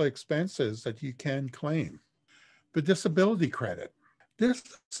couple of expenses that you can claim. The disability credit. This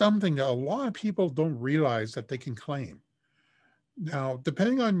is something that a lot of people don't realize that they can claim. Now,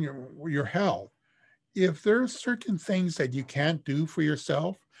 depending on your health, if there's certain things that you can't do for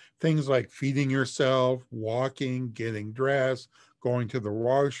yourself, things like feeding yourself, walking, getting dressed, going to the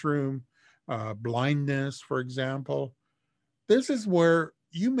washroom, blindness, for example, this is where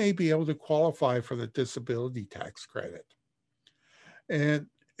you may be able to qualify for the disability tax credit. And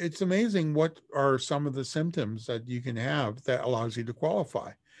it's amazing what are some of the symptoms that you can have that allows you to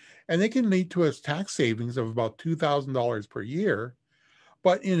qualify. And they can lead to a tax savings of about $2,000 per year.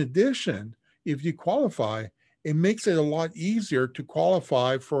 But in addition, if you qualify, it makes it a lot easier to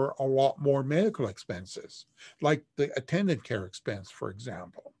qualify for a lot more medical expenses, like the attendant care expense, for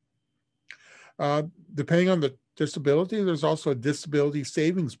example. Depending on the disability, there's also a disability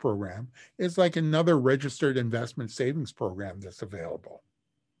savings program. It's like another registered investment savings program that's available.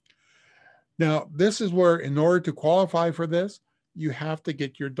 Now, this is where, in order to qualify for this, you have to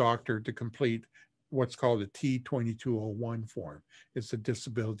get your doctor to complete what's called a T-2201 form. It's a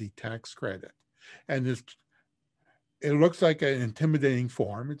disability tax credit. And it looks like an intimidating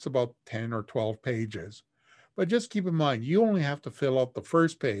form. It's about 10 or 12 pages. But just keep in mind, you only have to fill out the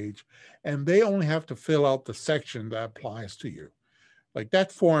first page, and they only have to fill out the section that applies to you. Like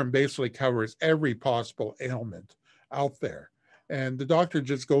that form basically covers every possible ailment out there. And the doctor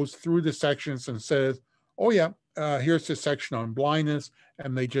just goes through the sections and says, oh yeah, here's the section on blindness.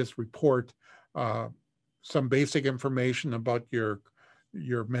 And they just report some basic information about your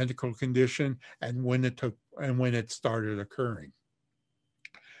medical condition and when it took and when it started occurring.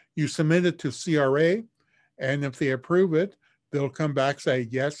 You submit it to CRA, and if they approve it, they'll come back and say,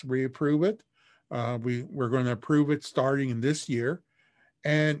 yes, we approve it. We're going to approve it starting in this year.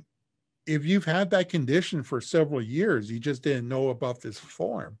 And if you've had that condition for several years, you just didn't know about this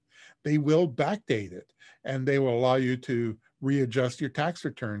form, they will backdate it, and they will allow you to readjust your tax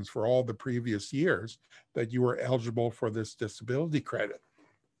returns for all the previous years that you were eligible for this disability credit.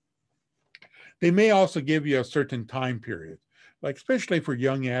 They may also give you a certain time period, like especially for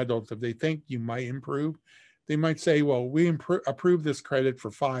young adults, if they think you might improve, they might say, well, we approve this credit for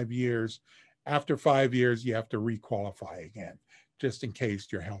 5 years. After 5 years, you have to requalify again, just in case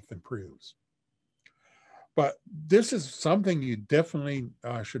your health improves. But this is something you definitely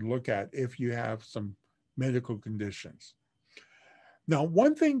should look at if you have some medical conditions. Now,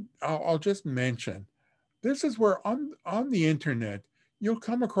 one thing I'll just mention, this is where on the internet, you'll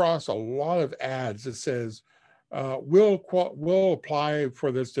come across a lot of ads that says, we'll apply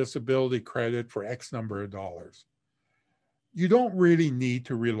for this disability credit for X number of dollars. You don't really need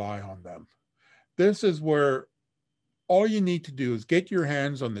to rely on them. This is where all you need to do is get your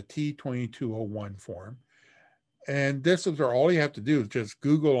hands on the T-2201 form. And this is where all you have to do is just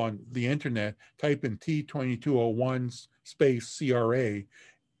Google on the internet, type in T-2201 space CRA.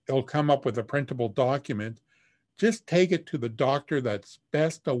 It'll come up with a printable document. Just take it to the doctor that's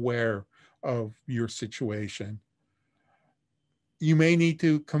best aware of your situation. You may need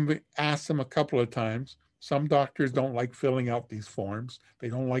to ask them a couple of times. Some doctors don't like filling out these forms. They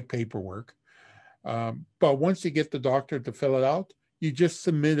don't like paperwork. But once you get the doctor to fill it out, you just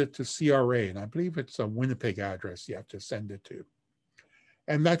submit it to CRA. And I believe it's a Winnipeg address you have to send it to.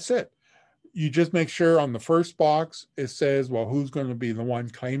 And that's it. You just make sure on the first box, it says, well, who's going to be the one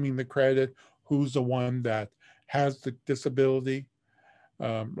claiming the credit? Who's the one that has the disability?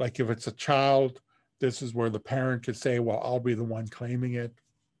 Like if it's a child, this is where the parent could say, well, I'll be the one claiming it.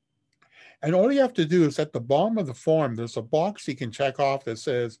 And all you have to do is at the bottom of the form, there's a box you can check off that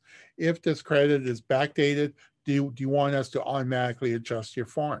says, if this credit is backdated, do you want us to automatically adjust your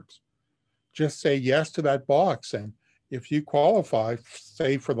forms? Just say yes to that box. And if you qualify,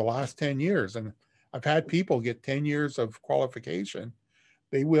 say for the last 10 years, and I've had people get 10 years of qualification,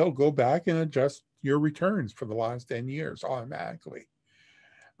 they will go back and adjust your returns for the last 10 years automatically.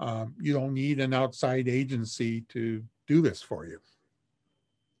 You don't need an outside agency to do this for you.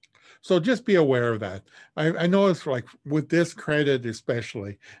 So just be aware of that. I know it's like with this credit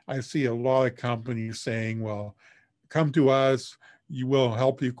especially, I see a lot of companies saying, well, come to us, you will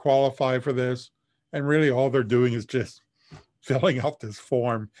help you qualify for this. And really all they're doing is just filling out this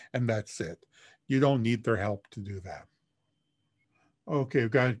form and that's it. You don't need their help to do that. Okay,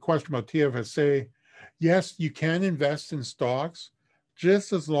 we've got a question about TFSA. Yes, you can invest in stocks.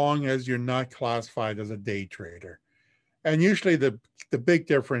 just as long as you're not classified as a day trader. And usually the big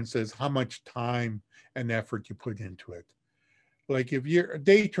difference is how much time and effort you put into it. Like if you're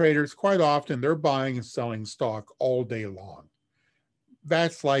day traders, quite often they're buying and selling stock all day long.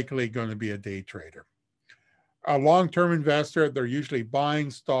 That's likely going to be a day trader. A long-term investor, they're usually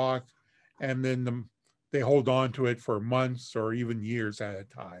buying stock and then they hold on to it for months or even years at a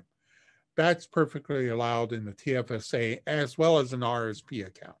time. That's perfectly allowed in the TFSA as well as an RSP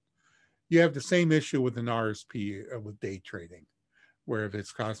account. You have the same issue with an RSP with day trading, where if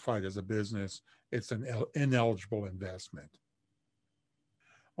it's classified as a business, it's an ineligible investment.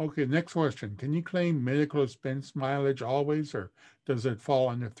 Okay, next question. Can you claim medical expense mileage always, or does it fall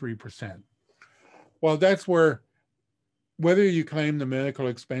under 3%? Well, that's where, whether you claim the medical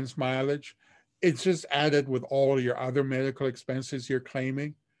expense mileage, it's just added with all your other medical expenses you're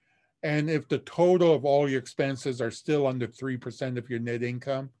claiming. And if the total of all your expenses are still under 3% of your net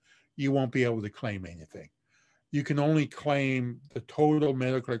income, you won't be able to claim anything. You can only claim the total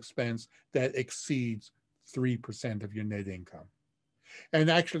medical expense that exceeds 3% of your net income. And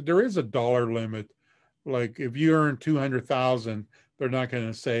actually, there is a dollar limit. Like if you earn 200,000, they're not going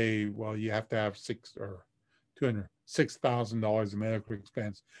to say, well, you have to have $6,000 of medical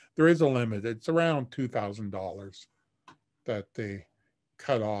expense. There is a limit. It's around $2,000 that they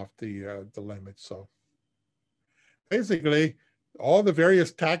cut off the limit. So basically, all the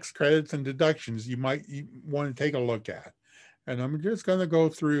various tax credits and deductions you might want to take a look at. And I'm just going to go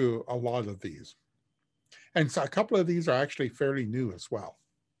through a lot of these. And so a couple of these are actually fairly new as well.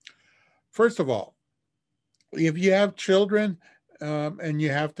 First of all, if you have children and you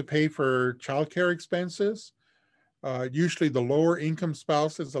have to pay for childcare expenses, usually the lower income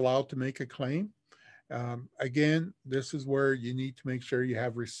spouse is allowed to make a claim. Again, this is where you need to make sure you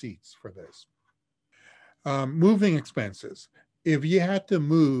have receipts for this. Moving expenses. If you had to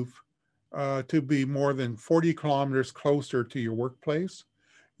move to be more than 40 kilometers closer to your workplace,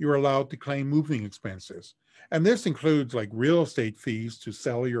 you're allowed to claim moving expenses. And this includes like real estate fees to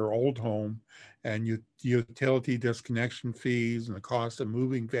sell your old home and utility disconnection fees and the cost of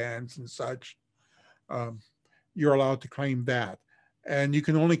moving vans and such. You're allowed to claim that. And you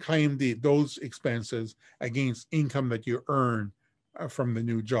can only claim those expenses against income that you earn from the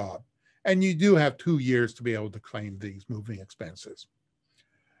new job. And you do have 2 years to be able to claim these moving expenses.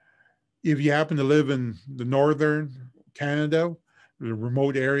 If you happen to live in the northern Canada, the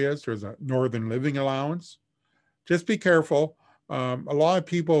remote areas, there's a northern living allowance. Just be careful. A lot of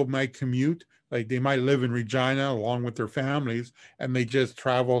people might commute, like they might live in Regina along with their families, and they just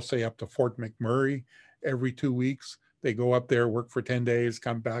travel, say, up to Fort McMurray every 2 weeks. They go up there, work for 10 days,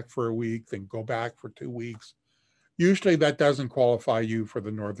 come back for a week, then go back for 2 weeks. Usually that doesn't qualify you for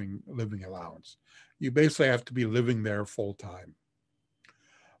the Northern Living Allowance. You basically have to be living there full time.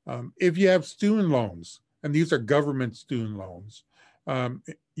 If you have student loans, and these are government student loans,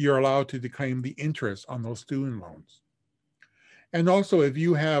 you're allowed to claim the interest on those student loans. And also, if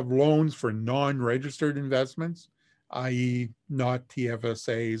you have loans for non-registered investments, i.e. not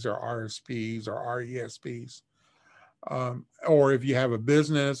TFSAs or RSPs or RESPs, or if you have a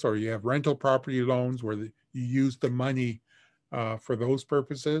business or you have rental property loans where you use the money for those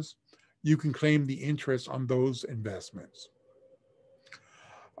purposes, you can claim the interest on those investments.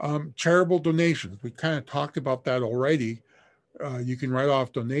 Charitable donations, we kind of talked about that already. You can write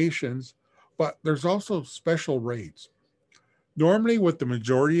off donations, but there's also special rates. Normally, with the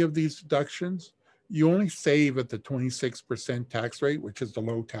majority of these deductions, you only save at the 26% tax rate, which is the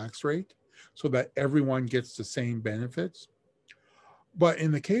low tax rate, so that everyone gets the same benefits. But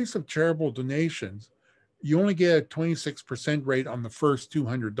in the case of charitable donations, you only get a 26% rate on the first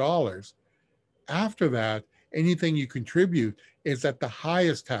 $200. After that, anything you contribute is at the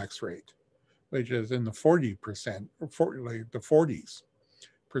highest tax rate, which is in the 40%, the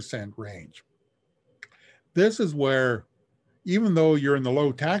 40s% range. This is where, even though you're in the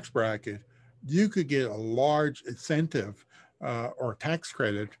low tax bracket, you could get a large incentive or tax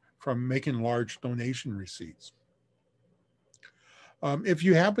credit from making large donation receipts. If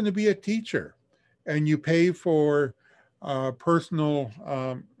you happen to be a teacher and you pay for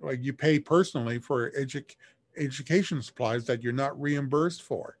like you pay personally for education supplies that you're not reimbursed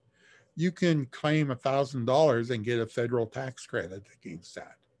for, you can claim $1,000 and get a federal tax credit against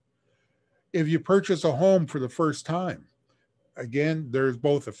that. If you purchase a home for the first time, again, there's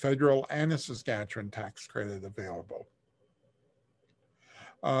both a federal and a Saskatchewan tax credit available.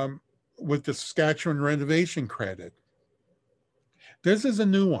 With the Saskatchewan renovation credit, this is a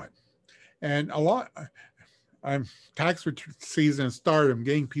new one. And tax season started, I'm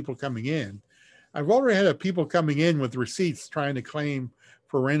getting people coming in. I've already had people coming in with receipts trying to claim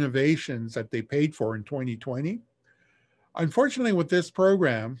for renovations that they paid for in 2020. Unfortunately, with this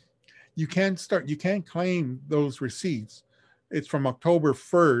program, you can't claim those receipts. It's from October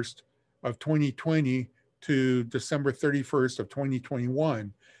 1st of 2020 to December 31st of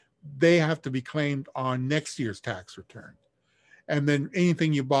 2021. They have to be claimed on next year's tax return. And then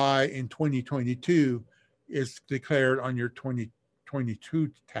anything you buy in 2022 is declared on your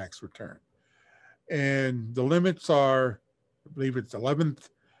 2022 tax return. And the limits are, I believe it's 11th.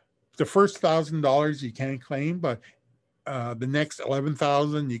 The first $1,000 you can't claim, but the next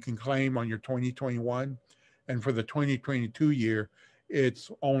 11,000 you can claim on your 2021, and for the 2022 year,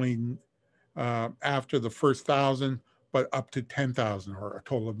 it's only after the first 1,000, but up to 10,000, or a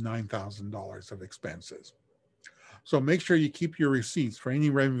total of $9,000 of expenses. So make sure you keep your receipts for any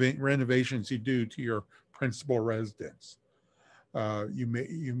renovations you do to your principal residence. You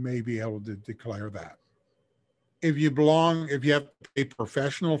may be able to declare that. If you have to pay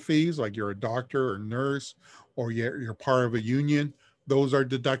professional fees, like you're a doctor or nurse, or you're part of a union, those are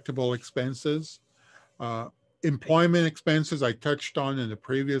deductible expenses. Employment expenses I touched on in the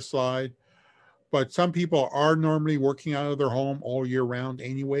previous slide, but some people are normally working out of their home all year round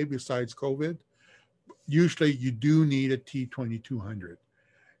anyway, besides COVID. Usually you do need a T2200.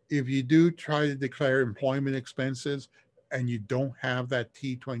 If you do try to declare employment expenses and you don't have that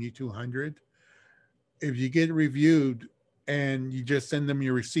T2200, if you get reviewed and you just send them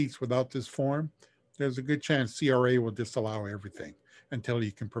your receipts without this form, there's a good chance CRA will disallow everything until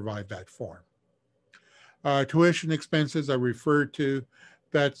you can provide that form. Tuition expenses I referred to,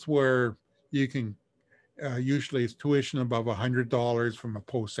 that's where you can, usually it's tuition above $100 from a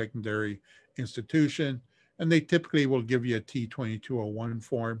post-secondary institution, and they typically will give you a T2201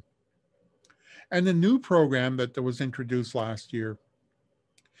 form. And the new program that was introduced last year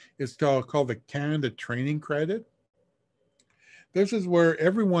is called the Canada Training Credit. This is where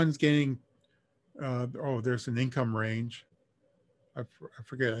everyone's getting, there's an income range. I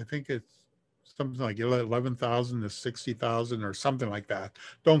forget, I think it's something like 11,000 to 60,000 or something like that.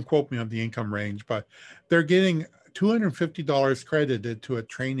 Don't quote me on the income range, but they're getting $250 credited to a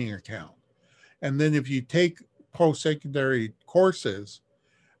training account. And then if you take post-secondary courses,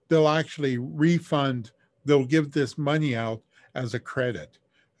 they'll actually refund, they'll give this money out as a credit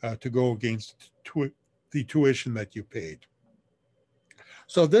to go against the tuition that you paid.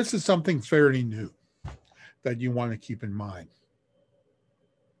 So this is something fairly new that you want to keep in mind.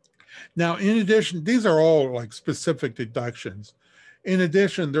 Now, in addition, these are all like specific deductions. In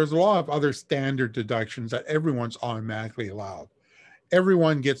addition, there's a lot of other standard deductions that everyone's automatically allowed.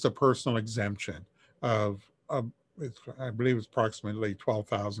 Everyone gets a personal exemption of I believe it's approximately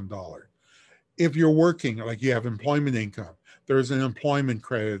 $12,000. If you're working, like you have employment income, there's an employment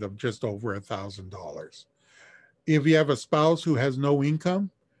credit of just over $1,000. If you have a spouse who has no income,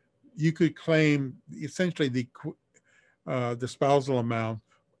 you could claim essentially the spousal amount.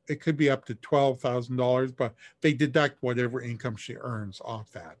 It could be up to $12,000, but they deduct whatever income she earns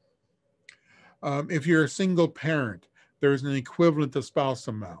off that. If you're a single parent, there's an equivalent to spouse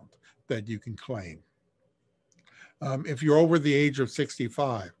amount that you can claim. If you're over the age of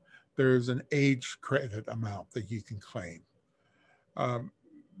 65, there's an age credit amount that you can claim.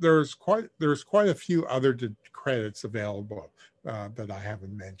 There's quite a few other credits available that I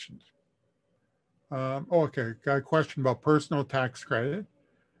haven't mentioned. Okay, got a question about personal tax credit.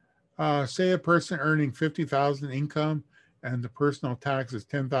 Say a person earning $50,000 income and the personal tax is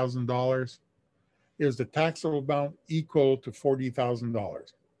 $10,000. Is the taxable amount equal to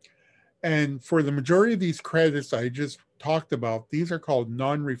 $40,000? And for the majority of these credits I just talked about, these are called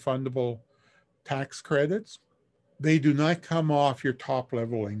non-refundable tax credits. They do not come off your top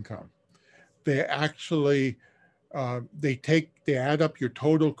level income. They actually, they add up your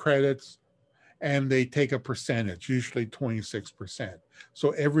total credits and they take a percentage, usually 26%.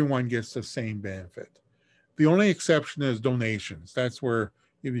 So everyone gets the same benefit. The only exception is donations. That's where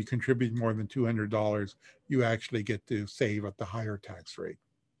if you contribute more than $200, you actually get to save at the higher tax rate.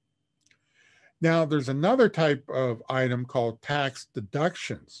 Now, there's another type of item called tax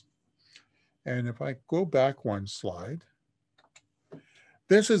deductions. And if I go back one slide,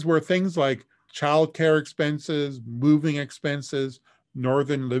 this is where things like childcare expenses, moving expenses,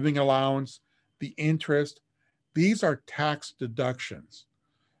 northern living allowance, the interest, these are tax deductions.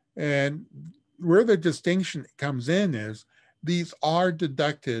 And where the distinction comes in is these are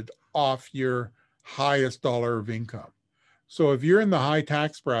deducted off your highest dollar of income. So if you're in the high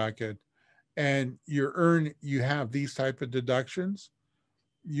tax bracket and you have these type of deductions,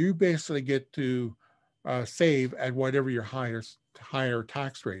 you basically get to save at whatever your higher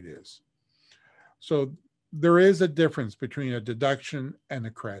tax rate is. So there is a difference between a deduction and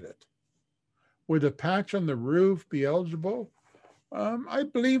a credit. Would a patch on the roof be eligible? I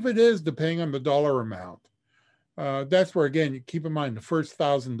believe it is, depending on the dollar amount. That's where, again, you keep in mind the first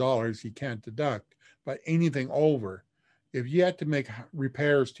 $1,000 you can't deduct, but anything over, if you had to make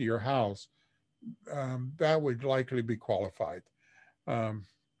repairs to your house, that would likely be qualified. Um,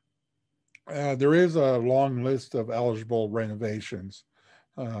 there is a long list of eligible renovations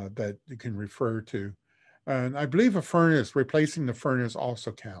that you can refer to. And I believe a furnace, replacing the furnace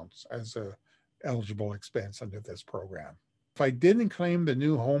also counts as a eligible expense under this program. If I didn't claim the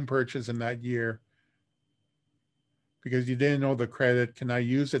new home purchase in that year because you didn't know the credit, can I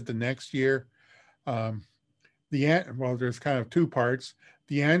use it the next year? Well, there's kind of two parts.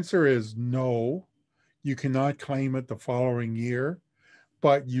 The answer is no. You cannot claim it the following year,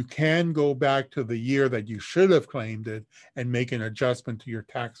 but you can go back to the year that you should have claimed it and make an adjustment to your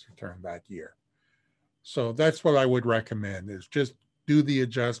tax return that year. So that's what I would recommend, is just do the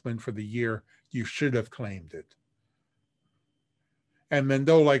adjustment for the year you should have claimed it. And then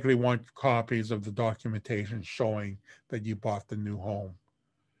they'll likely want copies of the documentation showing that you bought the new home.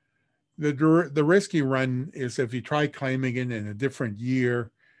 The risk you run is if you try claiming it in a different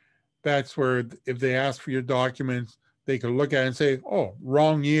year, that's where if they ask for your documents, they could look at it and say, oh,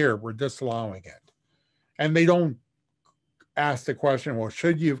 wrong year, we're disallowing it. And they don't ask the question, well,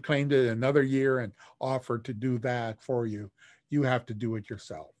 should you have claimed it another year and offered to do that for you? You have to do it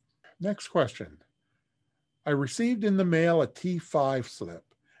yourself. Next question. I received in the mail a T5 slip,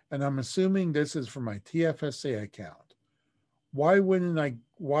 and I'm assuming this is for my TFSA account. Why would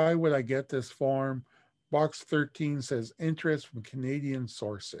I get this form? Box 13 says interest from Canadian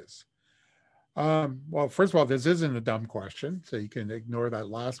sources. Well, first of all, this isn't a dumb question, so you can ignore that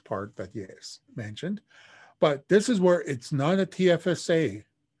last part that you mentioned. But this is where it's not a TFSA.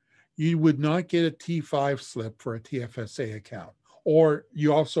 You would not get a T5 slip for a TFSA account, or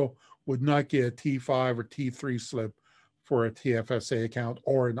you also would not get a T5 or T3 slip for a TFSA account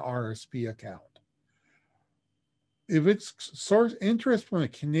or an RSP account. If it's source interest from a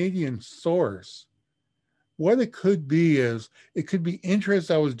Canadian source, what it could be is it could be interest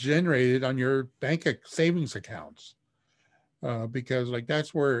that was generated on your bank savings accounts. Because like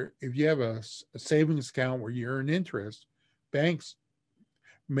that's where if you have a savings account where you earn interest, banks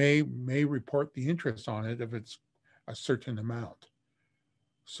may report the interest on it if it's a certain amount.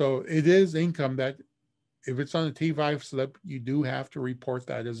 So it is income that if it's on a T5 slip, you do have to report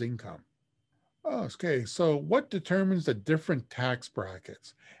that as income. Okay, so what determines the different tax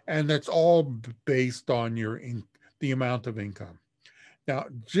brackets? And that's all based on the amount of income. Now,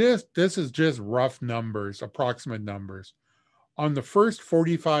 this is just rough numbers, approximate numbers. On the first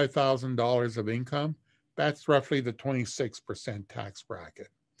 $45,000 of income, that's roughly the 26% tax bracket.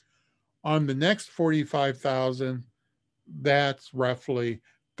 On the next 45,000, that's roughly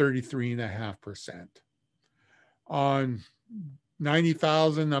 33.5%. On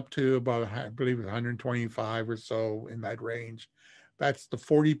 90,000 up to about, I believe it's 125 or so in that range, that's the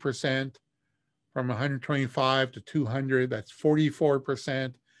 40%. From 125 to 200, that's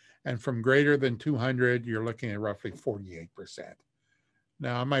 44%. And from greater than 200, you're looking at roughly 48%.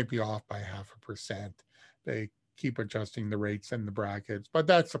 Now, I might be off by 0.5%. They keep adjusting the rates and the brackets, but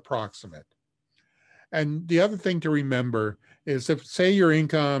that's approximate. And the other thing to remember is if, say, your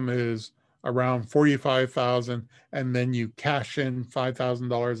income is around 45,000 and then you cash in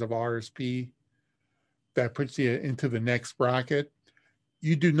 $5,000 of RSP, that puts you into the next bracket,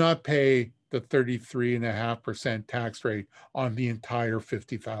 you do not pay the 33.5% tax rate on the entire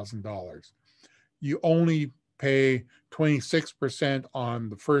 $50,000. You only pay 26% on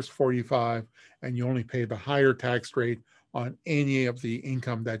the first 45, and you only pay the higher tax rate on any of the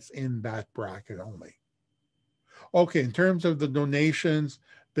income that's in that bracket only. Okay, in terms of the donations,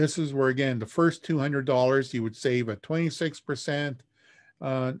 this is where, again, the first $200, you would save at 26%.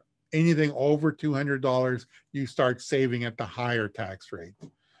 Anything over $200, you start saving at the higher tax rate.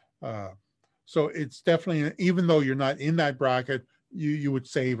 So it's definitely, even though you're not in that bracket, you would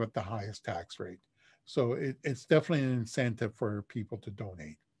save at the highest tax rate. So it's definitely an incentive for people to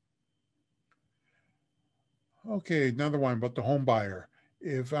donate. Okay, another one about the home buyer.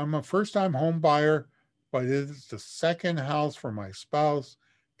 If I'm a first-time home buyer, but it is the second house for my spouse,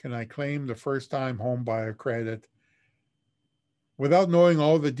 can I claim the first-time home buyer credit? Without knowing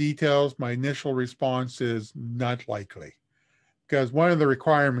all the details, my initial response is not likely. Because one of the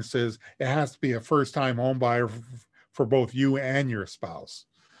requirements is it has to be a first-time home buyer for both you and your spouse.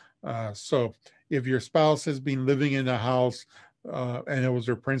 So if your spouse has been living in a house and it was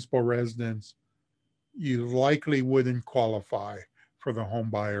their principal residence, you likely wouldn't qualify for the home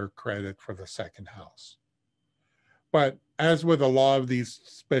buyer credit for the second house. But as with a lot of these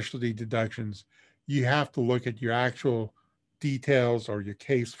specialty deductions, you have to look at your actual details or your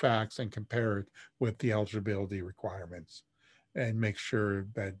case facts and compare it with the eligibility requirements and make sure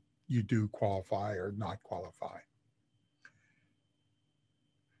that you do qualify or not qualify.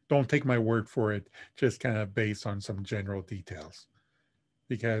 Don't take my word for it, just kind of based on some general details,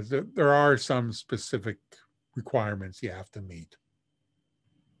 because there are some specific requirements you have to meet.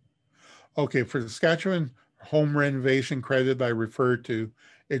 Okay, for the Saskatchewan home renovation credit I referred to,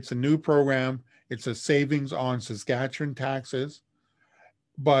 it's a new program. It's a savings on Saskatchewan taxes,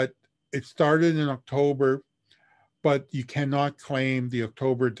 but it started in October, but you cannot claim the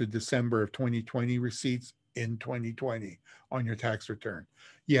October to December of 2020 receipts in 2020 on your tax return.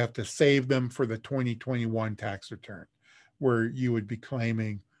 You have to save them for the 2021 tax return, where you would be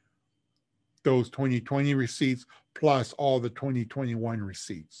claiming those 2020 receipts plus all the 2021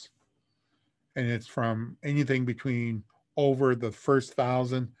 receipts. And it's from anything between over the first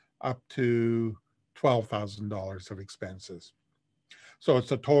 $1,000 up to $12,000 of expenses. So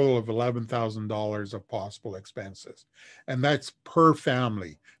it's a total of $11,000 of possible expenses. And that's per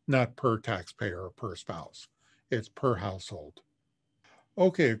family, not per taxpayer or per spouse. It's per household.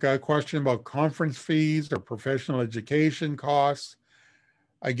 Okay, I've got a question about conference fees or professional education costs.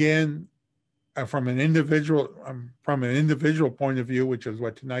 Again, from an individual point of view, which is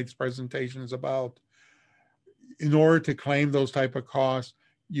what tonight's presentation is about, in order to claim those type of costs,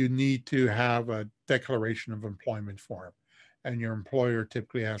 you need to have a declaration of employment form. And your employer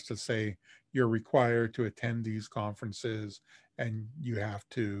typically has to say you're required to attend these conferences and you have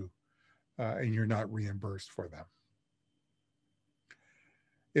to, and you're not reimbursed for them.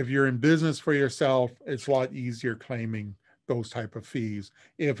 If you're in business for yourself, it's a lot easier claiming those type of fees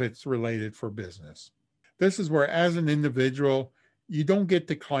if it's related for business. This is where, as an individual, you don't get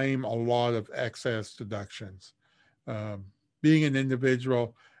to claim a lot of excess deductions. Being an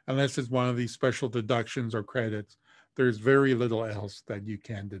individual, unless it's one of these special deductions or credits, there's very little else that you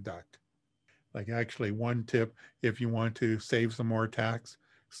can deduct. Like, actually, one tip, if you want to save some more tax,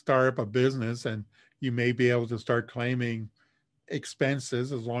 start up a business and you may be able to start claiming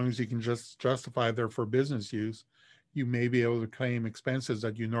expenses. As long as you can just justify they're for business use, you may be able to claim expenses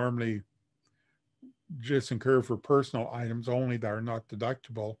that you normally just incur for personal items only that are not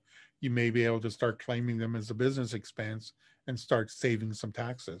deductible. You may be able to start claiming them as a business expense and start saving some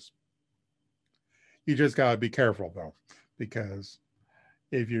taxes. You just got to be careful, though, because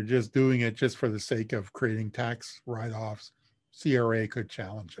if you're just doing it just for the sake of creating tax write-offs, CRA could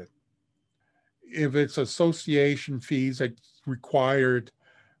challenge it. If it's association fees that's required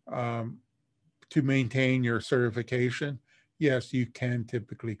to maintain your certification, yes, you can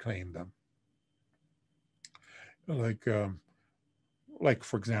typically claim them. Like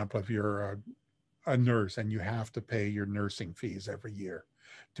for example, if you're a nurse and you have to pay your nursing fees every year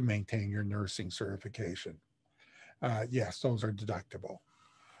to maintain your nursing certification, yes, those are deductible.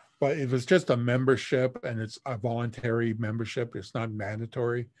 But if it's just a membership and it's a voluntary membership, it's not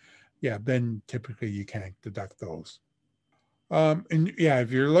mandatory, yeah, then typically you can't deduct those. And yeah,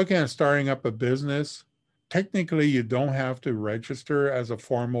 if you're looking at starting up a business, technically you don't have to register as a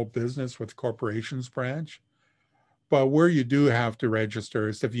formal business with corporations branch. But where you do have to register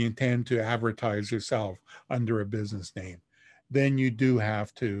is if you intend to advertise yourself under a business name. Then you do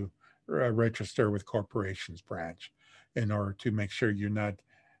have to register with corporations branch in order to make sure you're not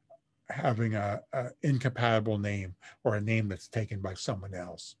having a incompatible name or a name that's taken by someone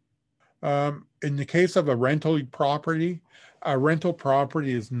else. In the case of a rental property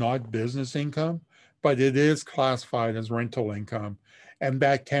is not business income, but it is classified as rental income, and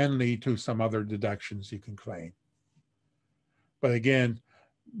that can lead to some other deductions you can claim. But again,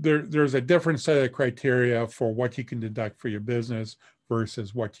 there's a different set of criteria for what you can deduct for your business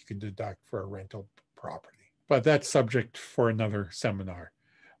versus what you can deduct for a rental property. But that's subject for another seminar,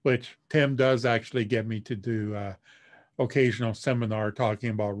 which Tim does actually get me to do occasional seminar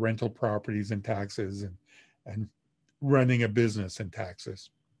talking about rental properties and taxes and running a business and taxes.